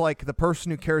twisting. It's like the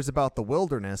person who cares about the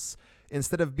wilderness,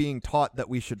 instead of being taught that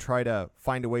we should try to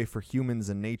find a way for humans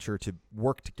and nature to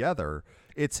work together,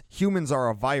 it's humans are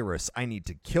a virus. I need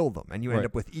to kill them. And you end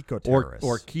up with eco-terrorists.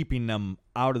 Or keeping them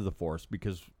out of the forest,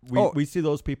 because we see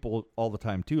those people all the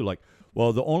time too. Like,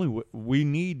 well, we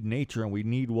need nature and we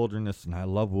need wilderness, and I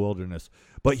love wilderness,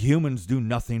 but humans do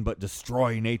nothing but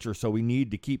destroy nature, so we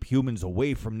need to keep humans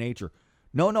away from nature.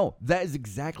 No, that is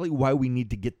exactly why we need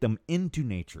to get them into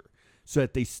nature, so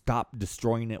that they stop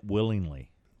destroying it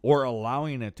willingly or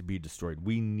allowing it to be destroyed.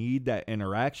 We need that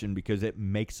interaction because it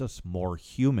makes us more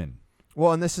human.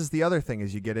 Well, and this is the other thing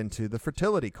as you get into the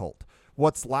fertility cult.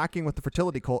 What's lacking with the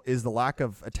fertility cult is the lack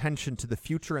of attention to the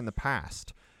future and the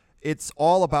past. It's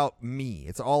all about me.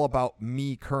 It's all about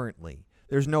me currently.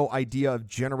 There's no idea of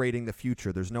generating the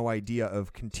future. There's no idea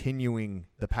of continuing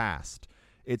the past.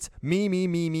 It's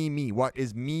me. What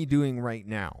is me doing right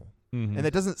now? Mm-hmm. And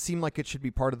it doesn't seem like it should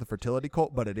be part of the fertility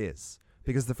cult, but it is.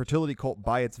 Because the fertility cult,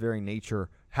 by its very nature,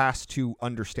 has to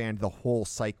understand the whole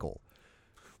cycle.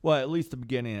 Well, at least the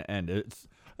beginning and end.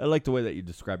 I like the way that you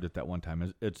described it that one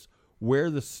time. It's where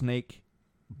the snake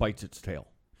bites its tail.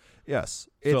 Yes.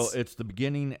 So it's the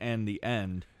beginning and the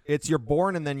end. It's you're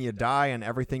born and then you die, and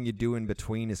everything you do in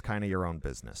between is kind of your own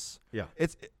business. Yeah.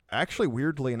 It's actually,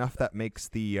 weirdly enough, that makes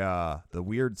the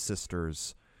Weird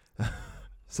Sisters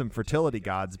some fertility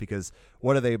gods, because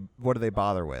what do they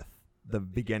bother with? The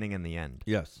beginning and the end.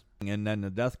 Yes. And then the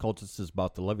death cultist is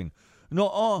about the living.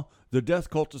 No, the death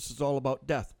cultist is all about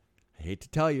death. I hate to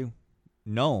tell you.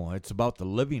 No, it's about the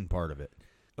living part of it.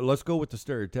 Let's go with the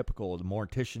stereotypical, the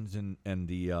morticians and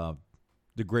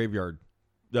the graveyard,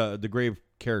 the grave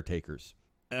caretakers.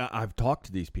 I've talked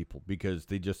to these people because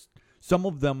some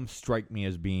of them strike me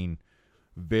as being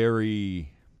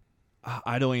very,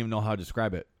 I don't even know how to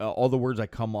describe it. All the words I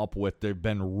come up with, they've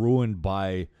been ruined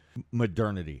by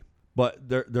modernity. But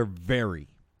they're very,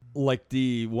 like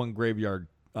the one graveyard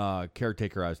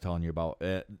caretaker I was telling you about,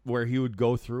 where he would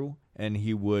go through and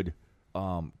he would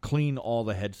clean all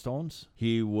the headstones.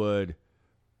 He would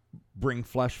bring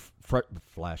fresh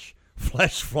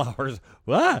flowers.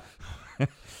 Ah!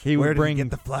 Where did he get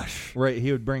the flesh? Right,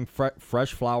 he would bring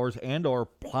fresh flowers and or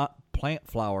plant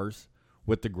flowers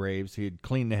with the graves. He'd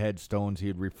clean the headstones.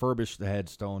 He'd refurbish the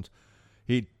headstones.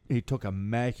 He took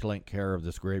immaculate care of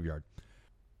this graveyard.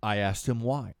 I asked him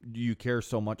why. Do you care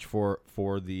so much for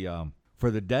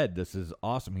the dead? This is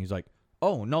awesome. He's like,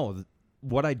 oh no,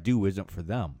 what I do isn't for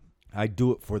them. I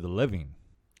do it for the living.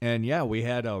 And yeah, we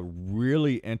had a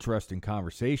really interesting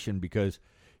conversation because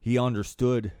he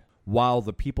understood, while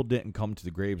the people didn't come to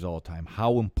the graves all the time,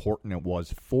 how important it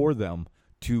was for them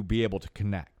to be able to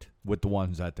connect with the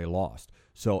ones that they lost.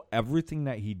 So everything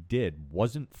that he did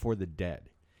wasn't for the dead.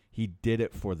 He did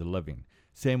it for the living.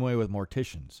 Same way with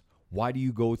morticians. Why do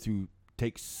you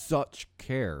take such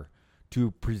care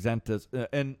to present this?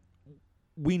 And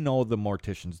we know the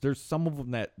morticians. There's some of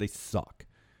them that they suck,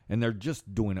 and they're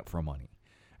just doing it for money.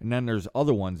 And then there's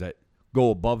other ones that go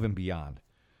above and beyond.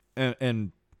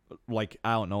 And like,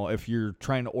 I don't know, if you're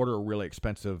trying to order a really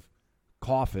expensive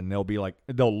coffin, they'll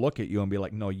look at you and be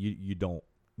like, no, you don't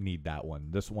need that one.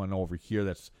 This one over here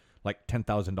that's like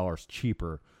 $10,000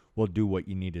 cheaper will do what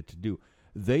you need it to do.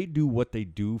 They do what they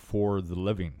do for the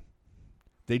living.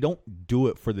 They don't do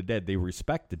it for the dead. They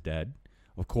respect the dead,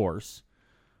 of course.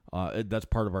 That's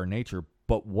part of our nature.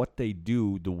 But what they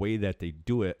do, the way that they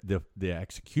do it, the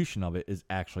execution of it is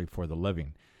actually for the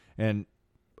living. And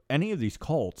any of these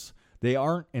cults, they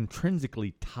aren't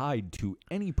intrinsically tied to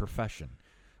any profession.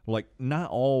 Like,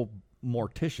 not all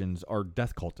morticians are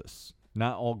death cultists.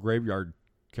 Not all graveyard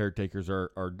caretakers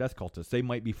are death cultists. They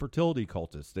might be fertility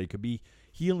cultists. They could be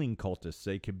healing cultists.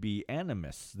 They could be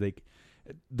animists.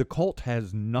 The cult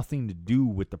has nothing to do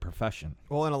with the profession.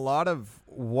 Well, and a lot of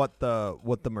what the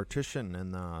mortician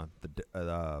and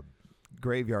the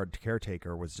graveyard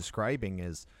caretaker was describing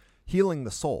is healing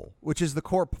the soul, which is the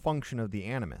core function of the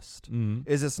animist. Mm-hmm.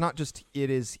 It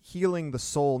is healing the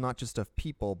soul, not just of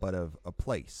people, but of a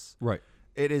place. Right.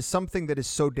 It is something that is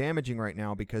so damaging right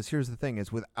now because here's the thing: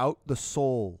 is without the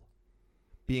soul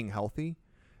being healthy,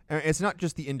 and it's not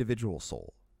just the individual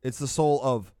soul; it's the soul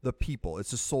of the people.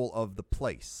 It's the soul of the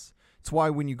place. It's why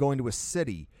when you go into a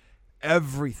city,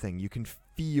 everything you can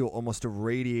feel almost a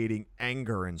radiating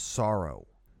anger and sorrow.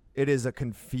 It is a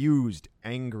confused,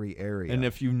 angry area. And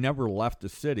if you never left the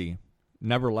city,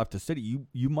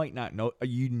 you might not know.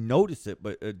 You notice it,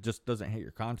 but it just doesn't hit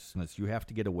your consciousness. You have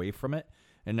to get away from it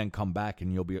and then come back,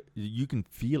 and you can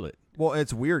feel it. Well,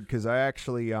 it's weird because I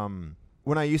actually,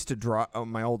 when I used to drive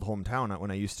my old hometown,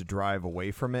 when I used to drive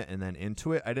away from it and then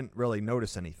into it, I didn't really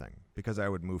notice anything because I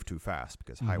would move too fast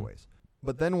because highways.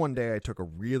 But then one day I took a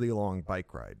really long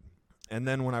bike ride. And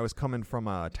then when I was coming from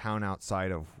a town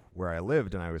outside of where I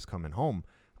lived and I was coming home,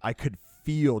 I could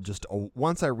feel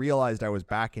once I realized I was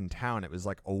back in town, it was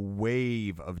like a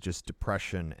wave of just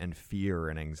depression and fear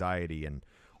and anxiety and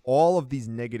all of these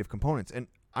negative components. And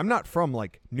I'm not from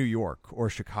like New York or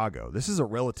Chicago. This is a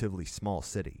relatively small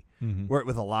city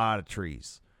with a lot of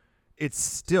trees. It's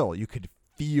still, you could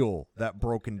feel that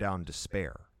broken down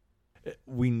despair.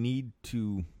 We need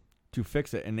to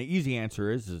fix it. And the easy answer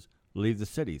is leave the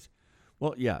cities.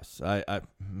 Well, yes,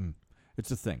 it's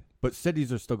a thing. But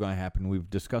cities are still going to happen. We've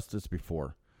discussed this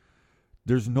before.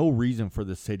 There's no reason for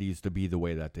the cities to be the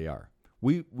way that they are.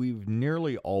 We've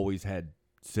nearly always had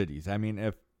cities. I mean,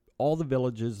 if all the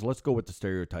villages, let's go with the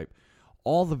stereotype,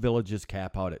 all the villages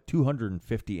cap out at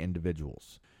 250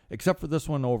 individuals, except for this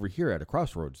one over here at a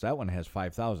crossroads. That one has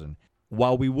 5,000.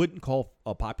 While we wouldn't call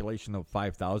a population of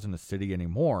 5,000 a city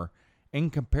anymore, in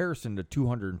comparison to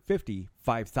 250,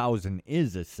 5,000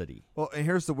 is a city. Well, and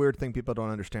here's the weird thing people don't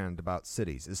understand about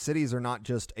cities, is cities are not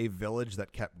just a village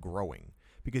that kept growing.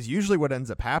 Because usually what ends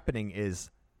up happening is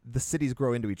the cities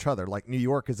grow into each other. Like New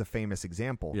York is a famous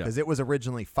example because it was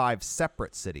originally 5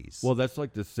 separate cities. Well, that's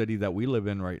like the city that we live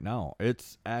in right now.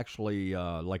 It's actually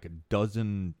like a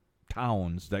dozen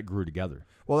towns that grew together.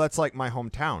 Well, that's like my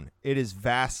hometown. It is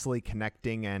vastly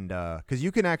connecting, and because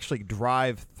you can actually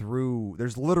drive through,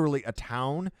 there's literally a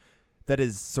town that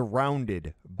is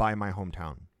surrounded by my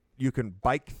hometown. You can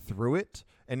bike through it,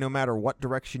 and no matter what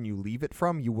direction you leave it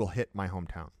from, you will hit my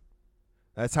hometown.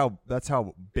 That's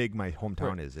how big my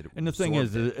hometown is. And the thing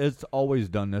is, it's always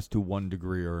done this to one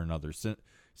degree or another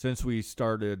since we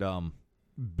started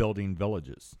building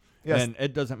villages. Yes. And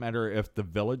it doesn't matter if the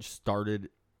village started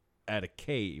at a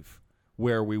cave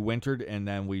where we wintered and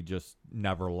then we just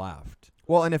never left.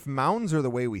 Well, and if mounds are the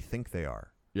way we think they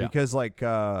are, because like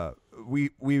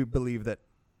we believe that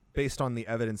based on the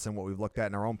evidence and what we've looked at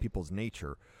in our own people's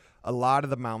nature, a lot of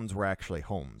the mounds were actually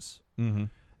homes. Mm-hmm.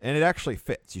 And it actually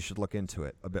fits. You should look into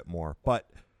it a bit more.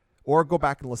 Or go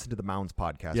back and listen to the Mounds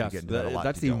podcast. Yes, get into that a lot.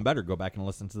 that's even better. Go back and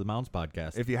listen to the Mounds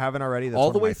podcast. If you haven't already, that's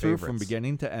all the one of way my through favorites. from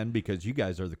beginning to end, because you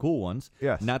guys are the cool ones.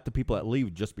 Yes. Not the people that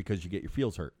leave just because you get your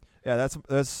feels hurt. Yeah,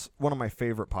 that's one of my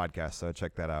favorite podcasts, so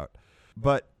check that out.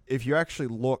 But if you actually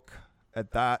look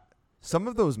at that, some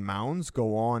of those mounds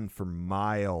go on for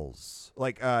miles.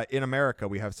 Like in America,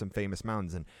 we have some famous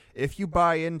mounds. And if you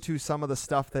buy into some of the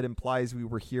stuff that implies we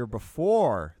were here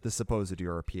before the supposed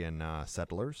European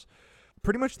settlers,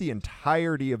 pretty much the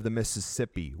entirety of the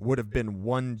Mississippi would have been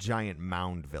one giant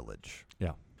mound village.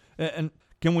 Yeah. And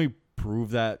can we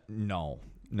prove that? No,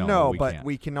 we but can't.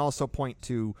 we can also point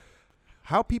to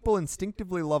how people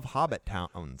instinctively love hobbit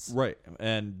towns. Right.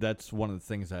 And that's one of the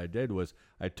things I did was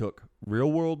I took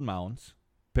real world mounds,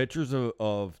 pictures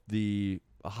of the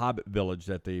hobbit village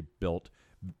that they built,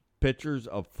 pictures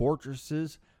of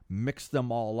fortresses, mixed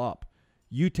them all up.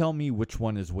 You tell me which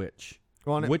one is which.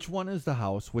 Well, which one is the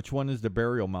house, which one is the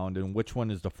burial mound, and which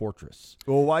one is the fortress?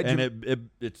 Well,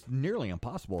 it's nearly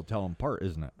impossible to tell them apart,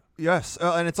 isn't it? Yes,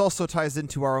 and it also ties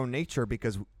into our own nature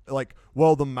because,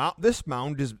 this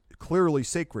mound is clearly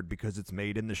sacred because it's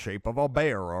made in the shape of a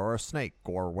bear or a snake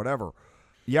or whatever.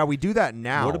 Yeah, we do that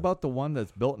now. What about the one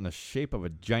that's built in the shape of a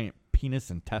giant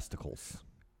penis and testicles?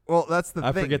 Well, that's the thing.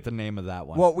 I forget the name of that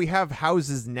one. Well, we have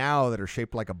houses now that are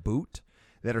shaped like a boot,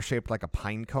 that are shaped like a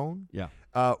pine cone. Yeah.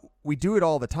 We do it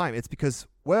all the time. It's because,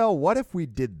 what if we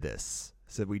did this?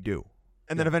 Said we do.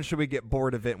 And then eventually we get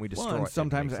bored of it and we destroy Well, and it.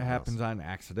 sometimes and it make happens something on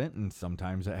accident, and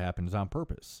sometimes it happens on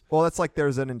purpose. else. Well, that's like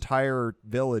there's an entire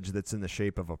village that's in the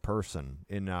shape of a person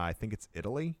in, I think it's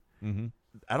Italy. Mm-hmm.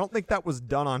 I don't think that was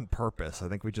done on purpose. I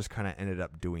think we just kind of ended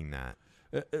up doing that.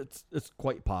 It's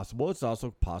quite possible. It's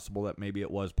also possible that maybe it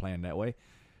was planned that way.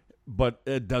 But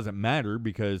it doesn't matter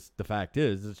because the fact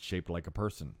is it's shaped like a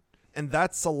person. And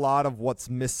that's a lot of what's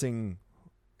missing,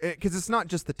 because it's not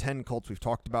just the 10 cults we've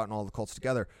talked about and all the cults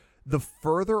together. The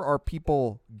further our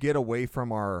people get away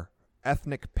from our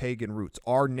ethnic pagan roots,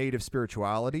 our native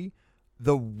spirituality,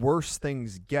 the worse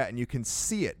things get. And you can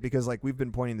see it because, like we've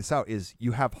been pointing this out, is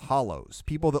you have hollows,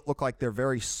 people that look like their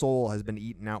very soul has been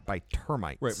eaten out by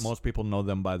termites. Right. Most people know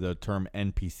them by the term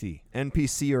NPC.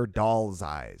 NPC or doll's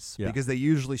eyes, Yeah. because they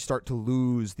usually start to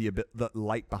lose the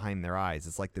light behind their eyes.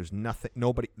 It's like there's nothing,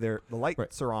 nobody there. The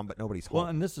lights are on, but nobody's home. Well,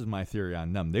 and this is my theory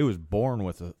on them. They was born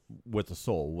with a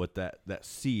soul, with that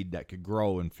seed that could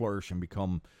grow and flourish and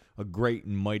become a great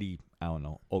and mighty, I don't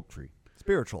know, oak tree.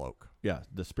 Spiritual oak. Yeah,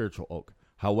 the spiritual oak.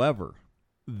 However,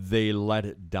 they let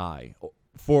it die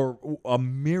for a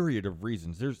myriad of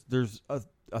reasons. There's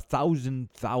a thousand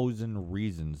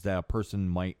reasons that a person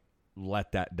might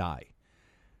let that die,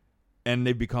 and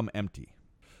they become empty.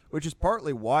 Which is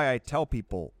partly why I tell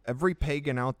people, every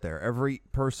pagan out there, every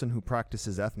person who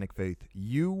practices ethnic faith,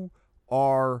 you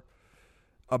are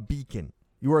a beacon.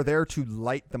 You are there to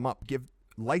light them up,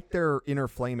 light their inner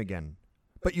flame again.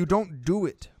 But you don't do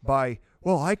it by,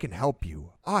 well, I can help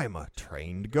you. I'm a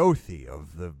trained Gothi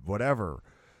of the whatever.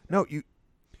 No,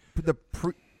 The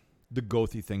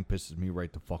Gothi thing pisses me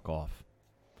right the fuck off.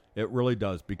 It really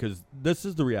does, because this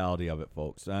is the reality of it,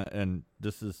 folks. And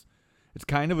it's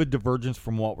kind of a divergence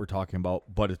from what we're talking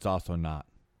about, but it's also not.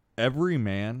 Every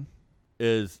man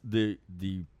is the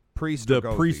priest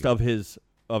of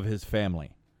his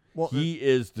family. Well, he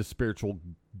is the spiritual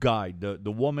guide.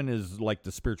 The woman is like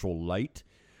the spiritual light,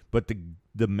 but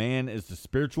the man is the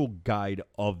spiritual guide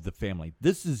of the family.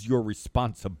 This is your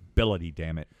responsibility,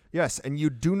 damn it. Yes, and you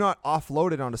do not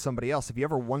offload it onto somebody else. Have you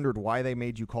ever wondered why they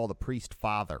made you call the priest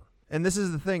father? And this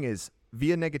is the thing is,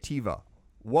 Via Negativa,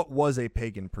 what was a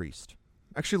pagan priest?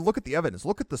 Actually, look at the evidence.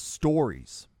 Look at the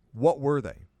stories. What were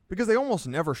they? Because they almost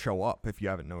never show up, if you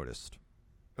haven't noticed.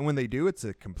 And when they do, it's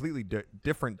a completely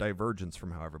different divergence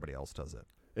from how everybody else does it.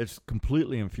 It's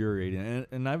completely infuriating.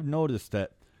 And I've noticed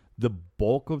that the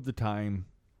bulk of the time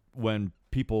when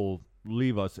people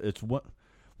leave us,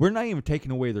 we're not even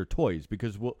taking away their toys,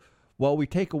 because while we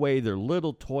take away their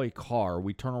little toy car,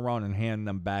 we turn around and hand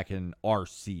them back an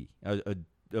RC,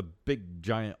 a big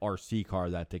giant RC car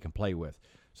that they can play with.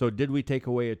 So did we take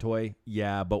away a toy?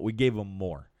 Yeah, but we gave them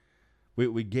more.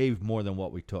 We gave more than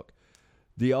what we took.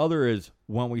 The other is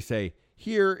when we say,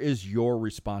 here is your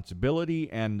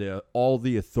responsibility and all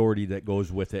the authority that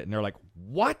goes with it. And they're like,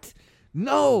 what?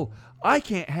 No, I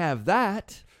can't have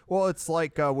that. Well, it's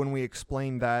like when we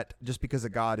explain that just because a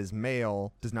god is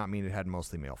male does not mean it had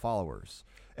mostly male followers,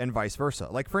 and vice versa.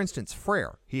 Like, for instance,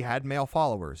 Freyr, he had male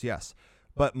followers, yes.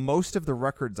 But most of the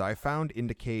records I found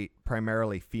indicate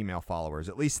primarily female followers,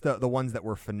 at least the ones that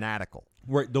were fanatical.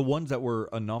 Right, the ones that were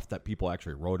enough that people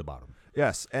actually wrote about them.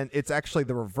 Yes, and it's actually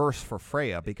the reverse for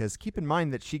Freya, because keep in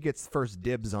mind that she gets first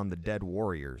dibs on the dead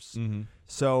warriors. Mm-hmm.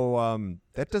 So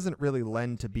that doesn't really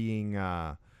lend to being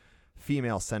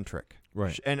female-centric.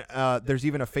 Right. And there's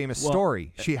even a famous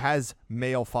story. She has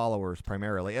male followers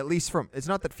primarily, at least it's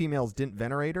not that females didn't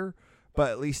venerate her,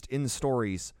 but at least in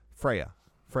stories, Freya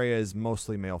is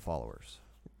mostly male followers.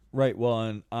 Right. Well,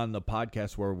 and on the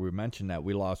podcast where we mentioned that,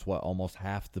 we lost, almost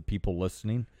half the people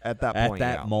listening at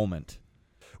that moment.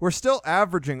 We're still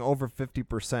averaging over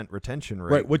 50% retention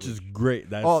rate. Right, which is great.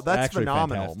 That's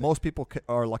phenomenal. Fantastic. Most people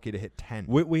are lucky to hit 10.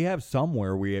 We have some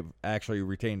where we have actually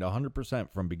retained 100%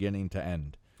 from beginning to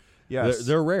end. Yes.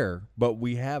 They're rare, but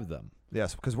we have them.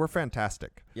 Yes, because we're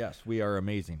fantastic. Yes, we are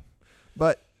amazing.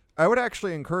 But I would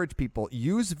actually encourage people,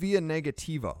 use Via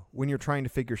Negativa when you're trying to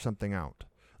figure something out.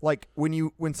 Like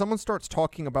when someone starts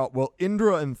talking about, well,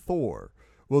 Indra and Thor,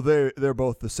 well, they're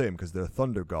both the same because they're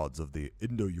thunder gods of the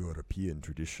Indo-European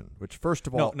tradition. Which, first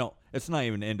of all, no, it's not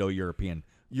even Indo-European.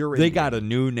 Ur-Indian. They got a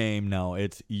new name now.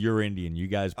 It's Ur-Indian. You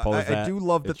guys pose that. I do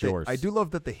love that. Yours. I do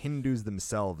love that the Hindus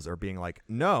themselves are being like,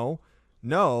 no,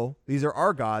 these are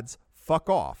our gods. Fuck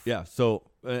off. Yeah. So,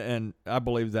 and I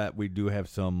believe that we do have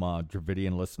some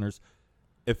Dravidian listeners.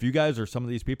 If you guys are some of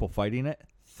these people fighting it,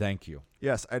 thank you.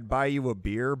 Yes, I'd buy you a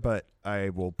beer, but I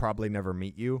will probably never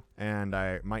meet you, and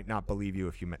I might not believe you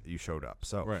if you showed up.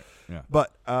 So, right, yeah.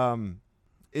 But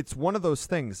it's one of those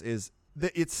things.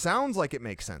 It sounds like it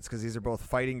makes sense because these are both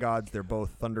fighting gods. They're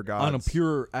both thunder gods. On a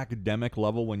pure academic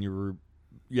level, when you're,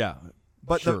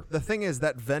 But Sure. the thing is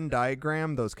that Venn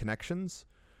diagram, those connections,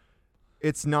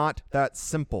 it's not that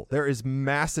simple. There is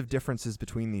massive differences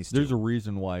between these two. There's a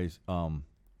reason why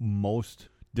most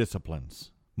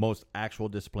actual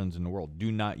disciplines in the world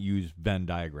do not use Venn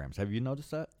diagrams. Have you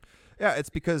noticed that? Yeah, it's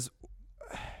because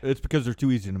they're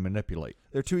too easy to manipulate.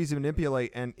 they're too easy to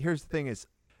manipulate. And here's the thing is,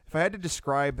 if I had to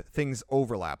describe things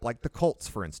overlap, like the cults,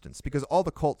 for instance, because all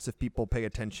the cults, if people pay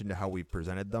attention to how we've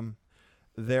presented them,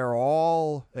 they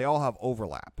all have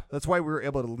overlap. That's why we were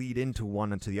able to lead into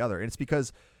one into the other. And it's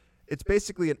because it's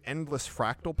basically an endless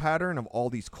fractal pattern of all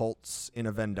these cults in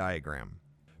a Venn diagram.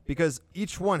 Because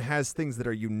each one has things that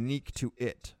are unique to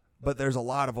it, but there's a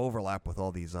lot of overlap with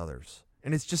all these others.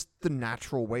 And it's just the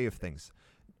natural way of things.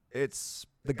 It's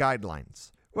the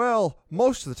guidelines. Well,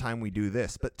 most of the time we do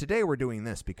this, but today we're doing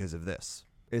this because of this.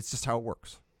 It's just how it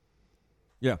works.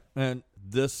 Yeah, and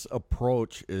this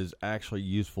approach is actually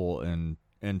useful in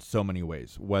so many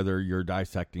ways, whether you're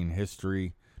dissecting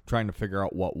history, trying to figure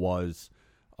out what was,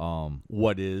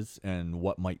 what is, and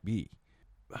what might be.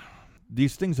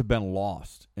 These things have been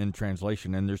lost in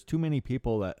translation, and there's too many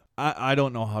people that I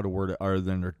don't know how to word it other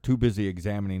than they're too busy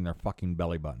examining their fucking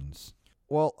belly buttons.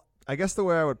 Well, I guess the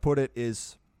way I would put it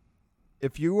is,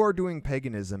 if you are doing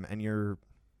paganism and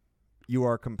you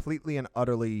are completely and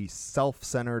utterly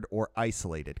self-centered or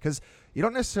isolated, because you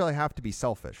don't necessarily have to be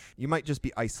selfish. You might just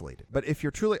be isolated. But if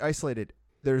you're truly isolated,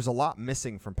 there's a lot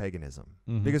missing from paganism.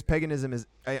 Mm-hmm. Because paganism is...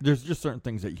 There's just certain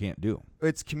things that you can't do.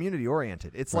 It's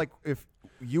community-oriented. It's like if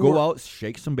you... Go out,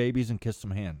 shake some babies, and kiss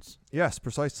some hands. Yes,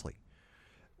 precisely.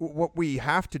 What we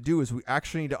have to do is we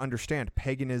actually need to understand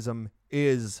paganism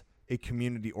is a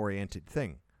community-oriented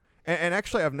thing. And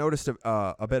actually, I've noticed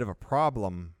a bit of a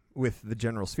problem with the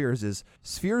general spheres is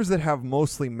spheres that have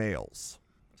mostly males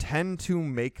tend to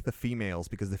make the females,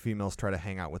 because the females try to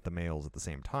hang out with the males at the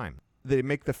same time, they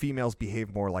make the females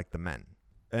behave more like the men.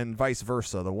 And vice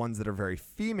versa, the ones that are very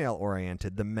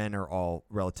female-oriented, the men are all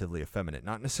relatively effeminate.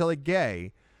 Not necessarily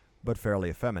gay, but fairly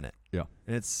effeminate. Yeah.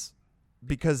 And it's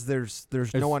because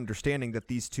there's no understanding that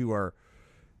these two are...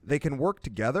 They can work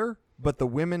together, but the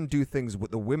women do things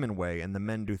the women way and the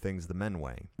men do things the men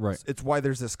way. Right. It's why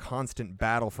there's this constant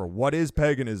battle for what is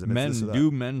paganism. Men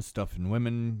do men stuff, and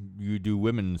women, you do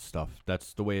women's stuff.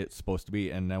 That's the way it's supposed to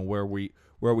be. And then where we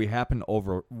happen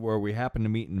to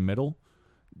meet in the middle,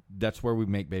 that's where we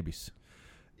make babies.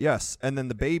 Yes, and then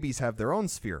the babies have their own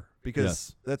sphere,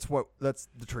 because that's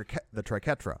the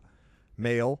triquetra: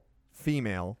 male,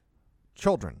 female,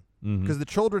 children. Because the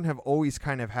children have always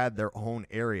kind of had their own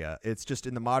area. It's just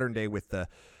in the modern day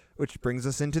which brings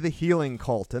us into the healing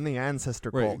cult and the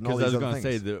ancestor cult and all these other things. Because I was going to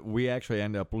say that we actually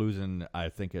end up losing, I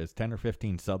think it's 10 or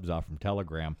 15 subs off from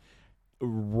Telegram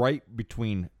right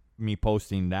between me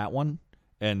posting that one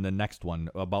and the next one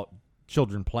about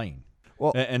children playing.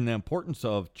 Well, and the importance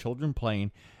of children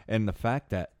playing and the fact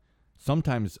that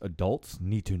sometimes adults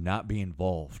need to not be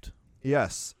involved.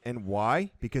 Yes. And why?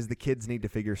 Because the kids need to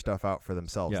figure stuff out for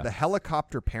themselves. Yeah. The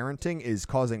helicopter parenting is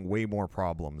causing way more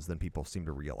problems than people seem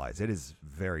to realize. It is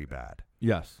very bad.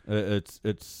 Yes.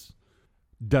 It's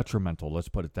detrimental, let's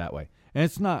put it that way. And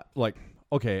it's not like,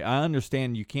 okay, I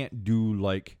understand you can't do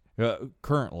like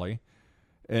currently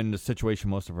in the situation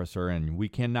most of us are in. We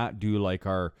cannot do like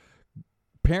our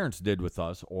parents did with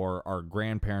us or our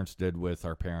grandparents did with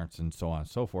our parents and so on and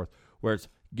so forth, where it's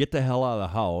get the hell out of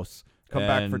the house. Come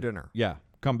back for dinner. Yeah,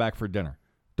 come back for dinner.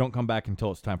 Don't come back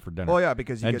until it's time for dinner. Well, yeah,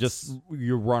 because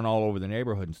you run all over the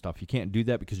neighborhood and stuff. You can't do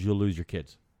that because you'll lose your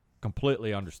kids.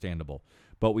 Completely understandable.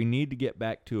 But we need to get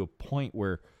back to a point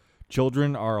where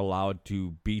children are allowed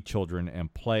to be children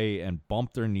and play and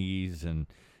bump their knees and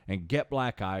get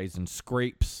black eyes and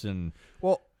scrapes and...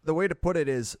 Well, the way to put it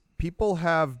is people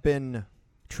have been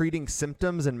treating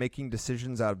symptoms and making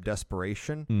decisions out of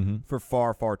desperation for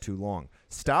far, far too long.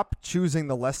 Stop choosing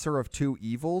the lesser of two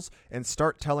evils and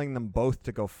start telling them both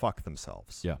to go fuck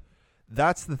themselves. Yeah.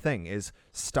 That's the thing, is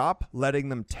stop letting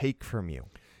them take from you.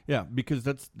 Yeah, because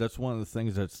that's one of the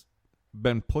things that's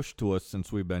been pushed to us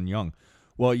since we've been young.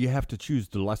 Well, you have to choose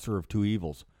the lesser of two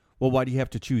evils. Well, why do you have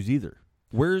to choose either?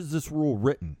 Where is this rule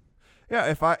written?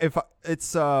 Yeah,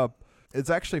 it's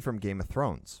actually from Game of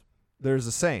Thrones. There's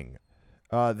a saying.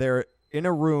 There in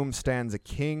a room stands a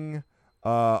king,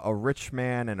 a rich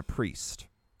man, and a priest.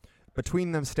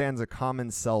 Between them stands a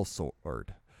common sellsword.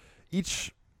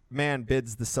 Each man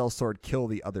bids the sellsword kill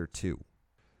the other two.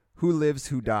 Who lives,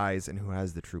 who dies, and who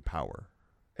has the true power?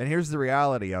 And here's the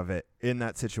reality of it in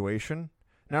that situation.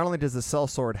 Not only does the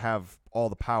sellsword have all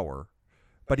the power,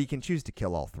 but he can choose to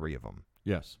kill all three of them.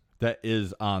 Yes, that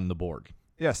is on the board.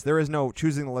 Yes, there is no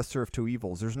choosing the lesser of two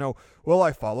evils. There's no, well,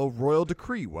 I follow royal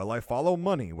decree. Well, I follow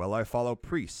money. Well, I follow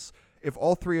priests. If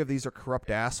all 3 of these are corrupt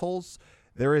assholes,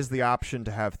 there is the option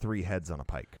to have 3 heads on a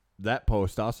pike. That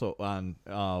post also on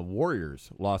Warriors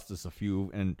lost us a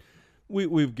few, and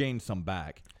we've gained some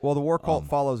back. Well, the war cult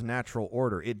follows natural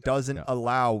order. It doesn't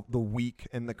allow the weak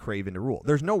and the craven to rule.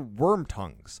 There's no worm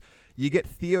tongues. You get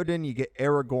Theoden, you get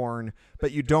Aragorn,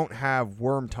 but you don't have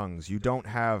worm tongues. You don't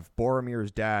have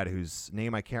Boromir's dad, whose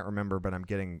name I can't remember, but I'm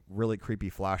getting really creepy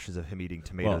flashes of him eating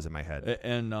tomatoes in my head.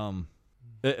 And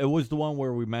it was the one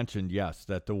where we mentioned, yes,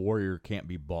 that the warrior can't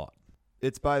be bought.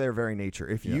 It's by their very nature.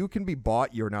 If you can be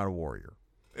bought, you're not a warrior.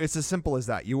 It's as simple as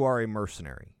that. You are a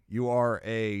mercenary. You are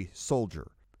a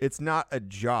soldier. It's not a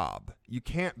job. You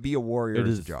can't be a warrior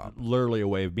as a job. It is literally a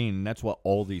way of being, and that's what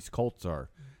all these cults are.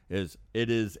 It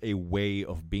is a way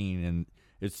of being, and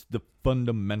it's the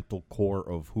fundamental core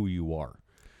of who you are.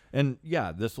 And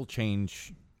yeah, this will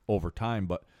change over time,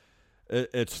 but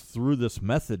it's through this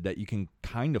method that you can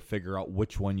kind of figure out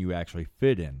which one you actually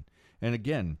fit in. And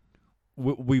again,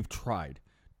 we've tried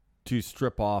to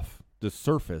strip off the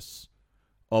surface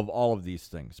of all of these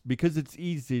things because it's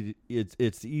easy.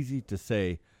 It's easy to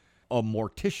say a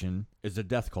mortician is a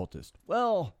death cultist.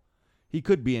 Well, he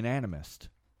could be an animist.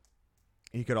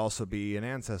 He could also be an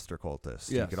ancestor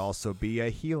cultist. Yes. He could also be a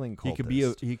healing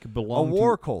cultist. He could belong a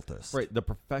war cultist. Right. The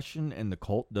profession and the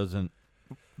cult doesn't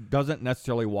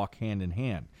necessarily walk hand in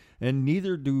hand, and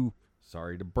neither do.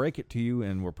 Sorry to break it to you,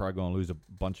 and we're probably going to lose a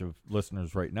bunch of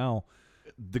listeners right now.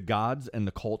 The gods and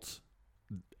the cults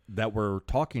that we're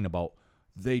talking about,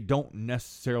 they don't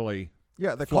necessarily.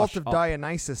 Yeah, the cult of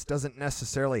Dionysus doesn't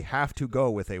necessarily have to go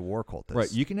with a war cultist.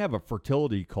 Right. You can have a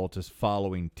fertility cultist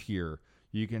following Tyr.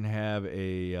 You can have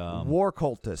a war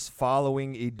cultist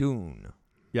following Idun.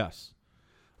 Yes,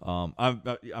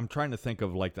 I'm trying to think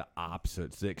of like the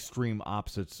opposites, the extreme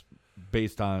opposites,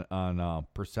 based on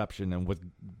perception and what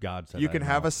God said. You can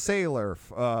have a sailor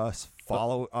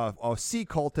follow a sea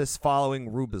cultist following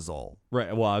Rubizol.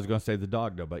 Right. Well, I was going to say the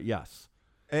Dogda, but yes,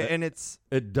 and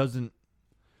it doesn't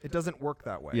work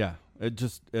that way. Yeah,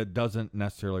 it doesn't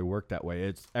necessarily work that way.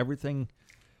 It's everything.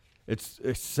 It's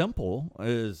simple,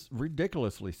 is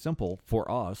ridiculously simple for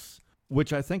us,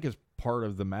 which I think is part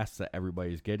of the mess that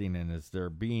everybody's getting in, is they're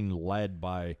being led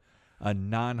by a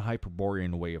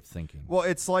non-Hyperborean way of thinking. Well,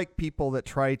 it's like people that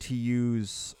try to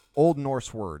use Old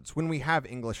Norse words when we have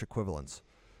English equivalents.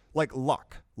 Like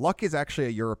luck. Luck is actually a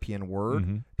European word.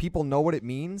 Mm-hmm. People know what it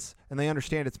means, and they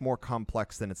understand it's more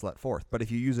complex than it's let forth. But if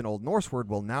you use an Old Norse word,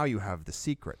 well, now you have the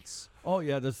secrets. Oh,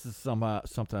 yeah, this is something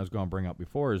I was going to bring up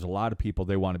before, is a lot of people,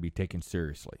 they want to be taken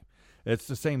seriously. It's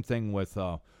the same thing with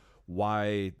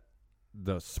why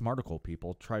the Smarticle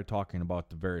people try talking about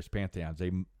the various pantheons.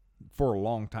 They, for a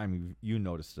long time, you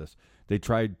noticed this, they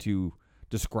tried to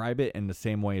describe it in the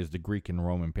same way as the Greek and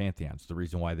Roman pantheons. The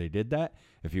reason why they did that,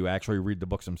 if you actually read the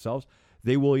books themselves,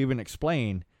 they will even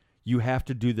explain you have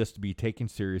to do this to be taken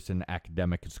serious in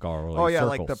academic and scholarly circles.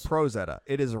 Like the Prose Edda.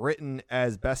 It is written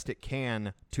as best it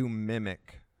can to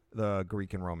mimic the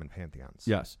Greek and Roman pantheons.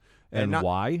 Yes. And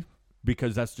why?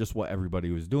 Because that's just what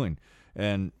everybody was doing.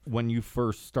 And when you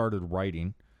first started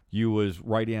writing, you was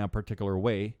writing in a particular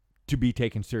way to be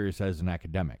taken serious as an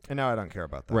academic. And now I don't care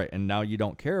about that. Right. And now you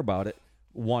don't care about it.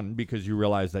 One, because you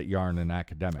realize that you aren't an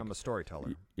academic. I'm a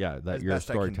storyteller. Yeah, that as you're a best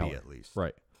storyteller. I can be, at least.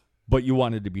 Right. But you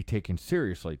wanted to be taken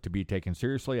seriously. To be taken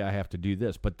seriously, I have to do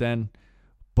this. But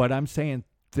I'm saying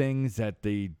things that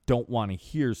they don't want to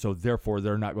hear, so therefore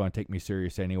they're not going to take me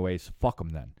serious anyways. Fuck them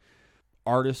then.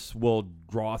 Artists will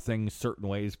draw things certain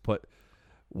ways, but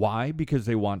why? Because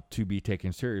they want to be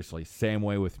taken seriously. Same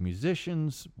way with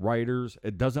musicians, writers.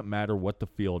 It doesn't matter what the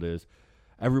field is.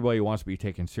 Everybody wants to be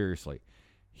taken seriously.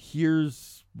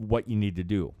 Here's what you need to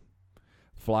do.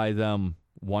 Fly them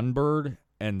one bird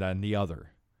and then the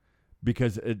other.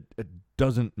 Because it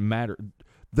doesn't matter.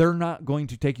 They're not going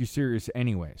to take you serious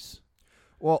anyways.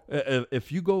 Well,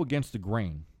 if you go against the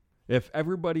grain, if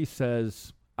everybody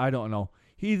says, I don't know,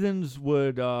 heathens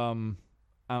would,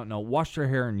 wash their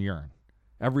hair in urine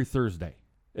every Thursday.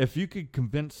 If you could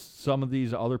convince some of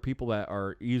these other people that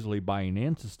are easily buying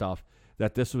into stuff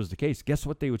that this was the case, guess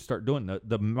what they would start doing?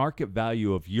 The market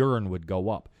value of urine would go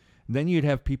up. And then you'd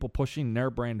have people pushing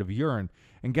their brand of urine,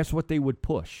 and guess what they would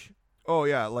push? Oh,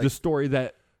 yeah. Like the story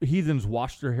that heathens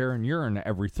wash their hair in urine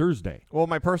every Thursday. Well,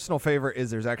 my personal favorite is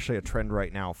there's actually a trend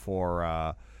right now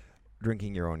for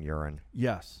drinking your own urine.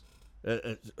 Yes.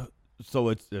 So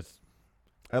it's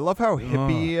I love how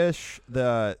hippie-ish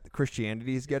the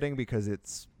Christianity is getting, because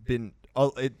it's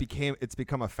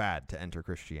become a fad to enter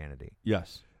Christianity.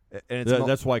 Yes. And it's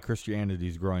That's why Christianity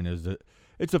is growing. Is that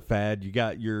it's a fad. You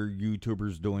got your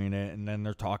YouTubers doing it, and then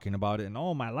they're talking about it, and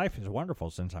my life is wonderful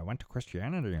since I went to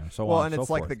Christianity, and so on. Well, and so it's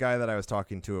like forth. the guy that I was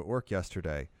talking to at work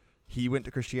yesterday. He went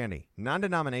to Christianity,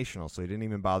 non-denominational, so he didn't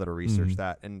even bother to research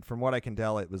that. And from what I can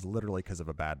tell, it was literally because of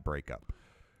a bad breakup.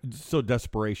 So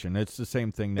desperation. It's the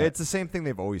same thing. It's the same thing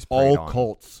they've always preyed All on.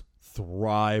 cults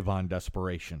thrive on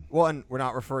desperation. Well, and we're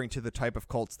not referring to the type of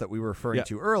cults that we were referring Yeah.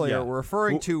 to earlier. Yeah. We're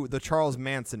referring to the Charles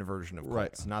Manson version of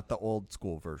cults, Right. not the old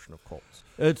school version of cults.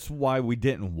 It's why we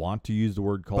didn't want to use the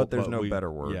word cult. But there's no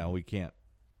better word. Yeah, we can't.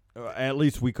 At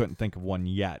least we couldn't think of one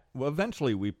yet. Well,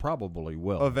 eventually we probably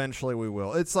will. Eventually we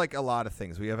will. It's like a lot of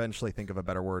things. We eventually think of a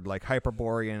better word, like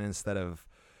Hyperborean instead of...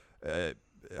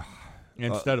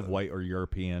 Instead of white or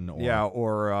European.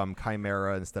 Or,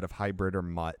 Chimera instead of hybrid or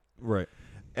mutt. Right.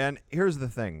 And here's the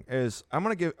thing: is I'm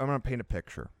gonna paint a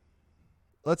picture.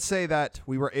 Let's say that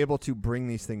we were able to bring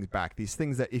these things back. These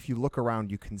things that, if you look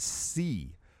around, you can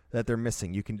see that they're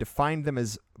missing. You can define them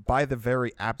as by the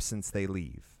very absence they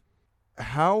leave.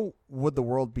 How would the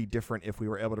world be different if we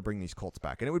were able to bring these cults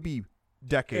back? And it would be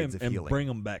decades of and healing. bring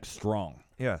them back strong.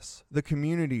 Yes, the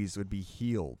communities would be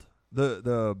healed.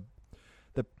 The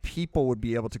people would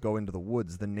be able to go into the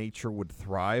woods. The nature would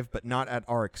thrive, but not at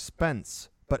our expense,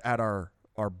 but at our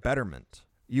betterment.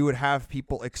 You would have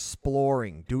people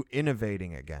exploring,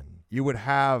 innovating again. You would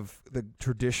have the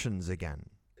traditions again.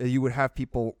 You would have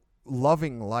people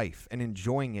loving life and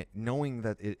enjoying it, knowing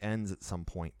that it ends at some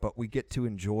point, but we get to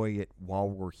enjoy it while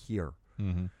we're here.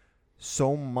 Mm-hmm.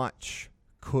 So much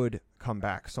could come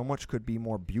back. So much could be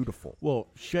more beautiful. Well,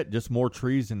 shit, just more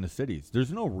trees in the cities.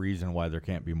 There's no reason why there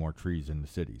can't be more trees in the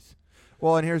cities.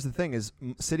 Well, and here's the thing is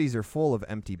cities are full of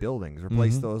empty buildings.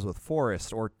 Replace those with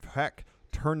forests, or heck,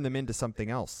 turn them into something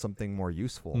else, something more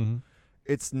useful. Mm-hmm.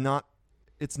 It's not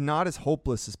as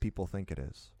hopeless as people think it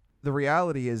is. The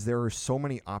reality is there are so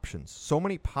many options, so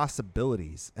many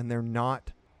possibilities, and they're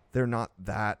not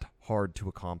that hard to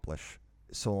accomplish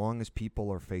so long as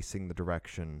people are facing the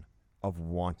direction of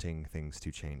wanting things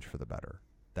to change for the better.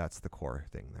 That's the core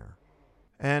thing there.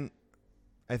 And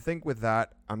I think with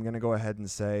that, I'm going to go ahead and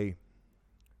say,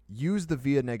 use the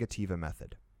via negativa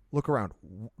method. Look around.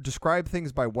 Describe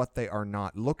things by what they are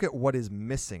not. Look at what is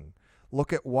missing.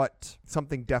 Look at what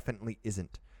something definitely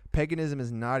isn't. Paganism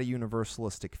is not a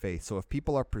universalistic faith, so if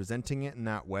people are presenting it in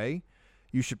that way,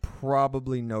 you should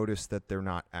probably notice that they're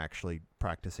not actually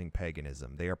practicing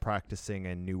paganism. They are practicing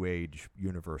a New Age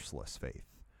universalist faith.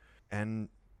 And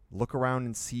look around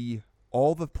and see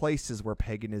all the places where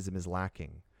paganism is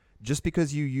lacking. Just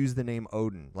because you use the name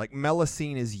Odin, like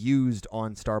Melusine is used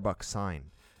on Starbucks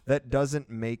sign, that doesn't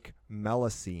make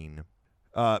Melusine.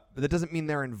 That doesn't mean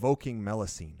they're invoking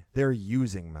Melusine. They're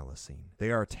using Melusine.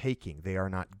 They are taking. They are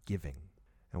not giving.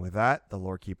 And with that, the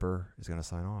Lore Keeper is going to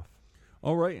sign off.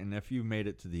 All right, and if you made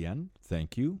it to the end,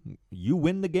 thank you. You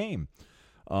win the game.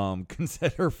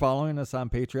 Consider following us on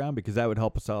Patreon because that would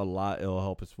help us out a lot. It'll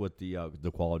help us with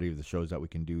the quality of the shows that we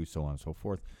can do, so on and so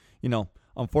forth. You know,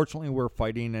 unfortunately, we're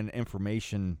fighting an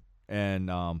information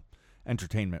and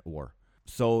entertainment war.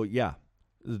 So, yeah,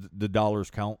 the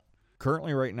dollars count.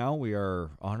 Currently, right now, we are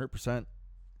 100%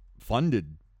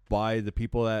 funded by the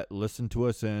people that listen to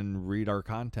us and read our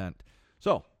content.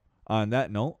 So, on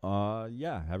that note,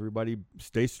 yeah, everybody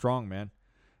stay strong, man.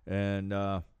 And,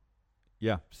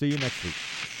 yeah, see you next week.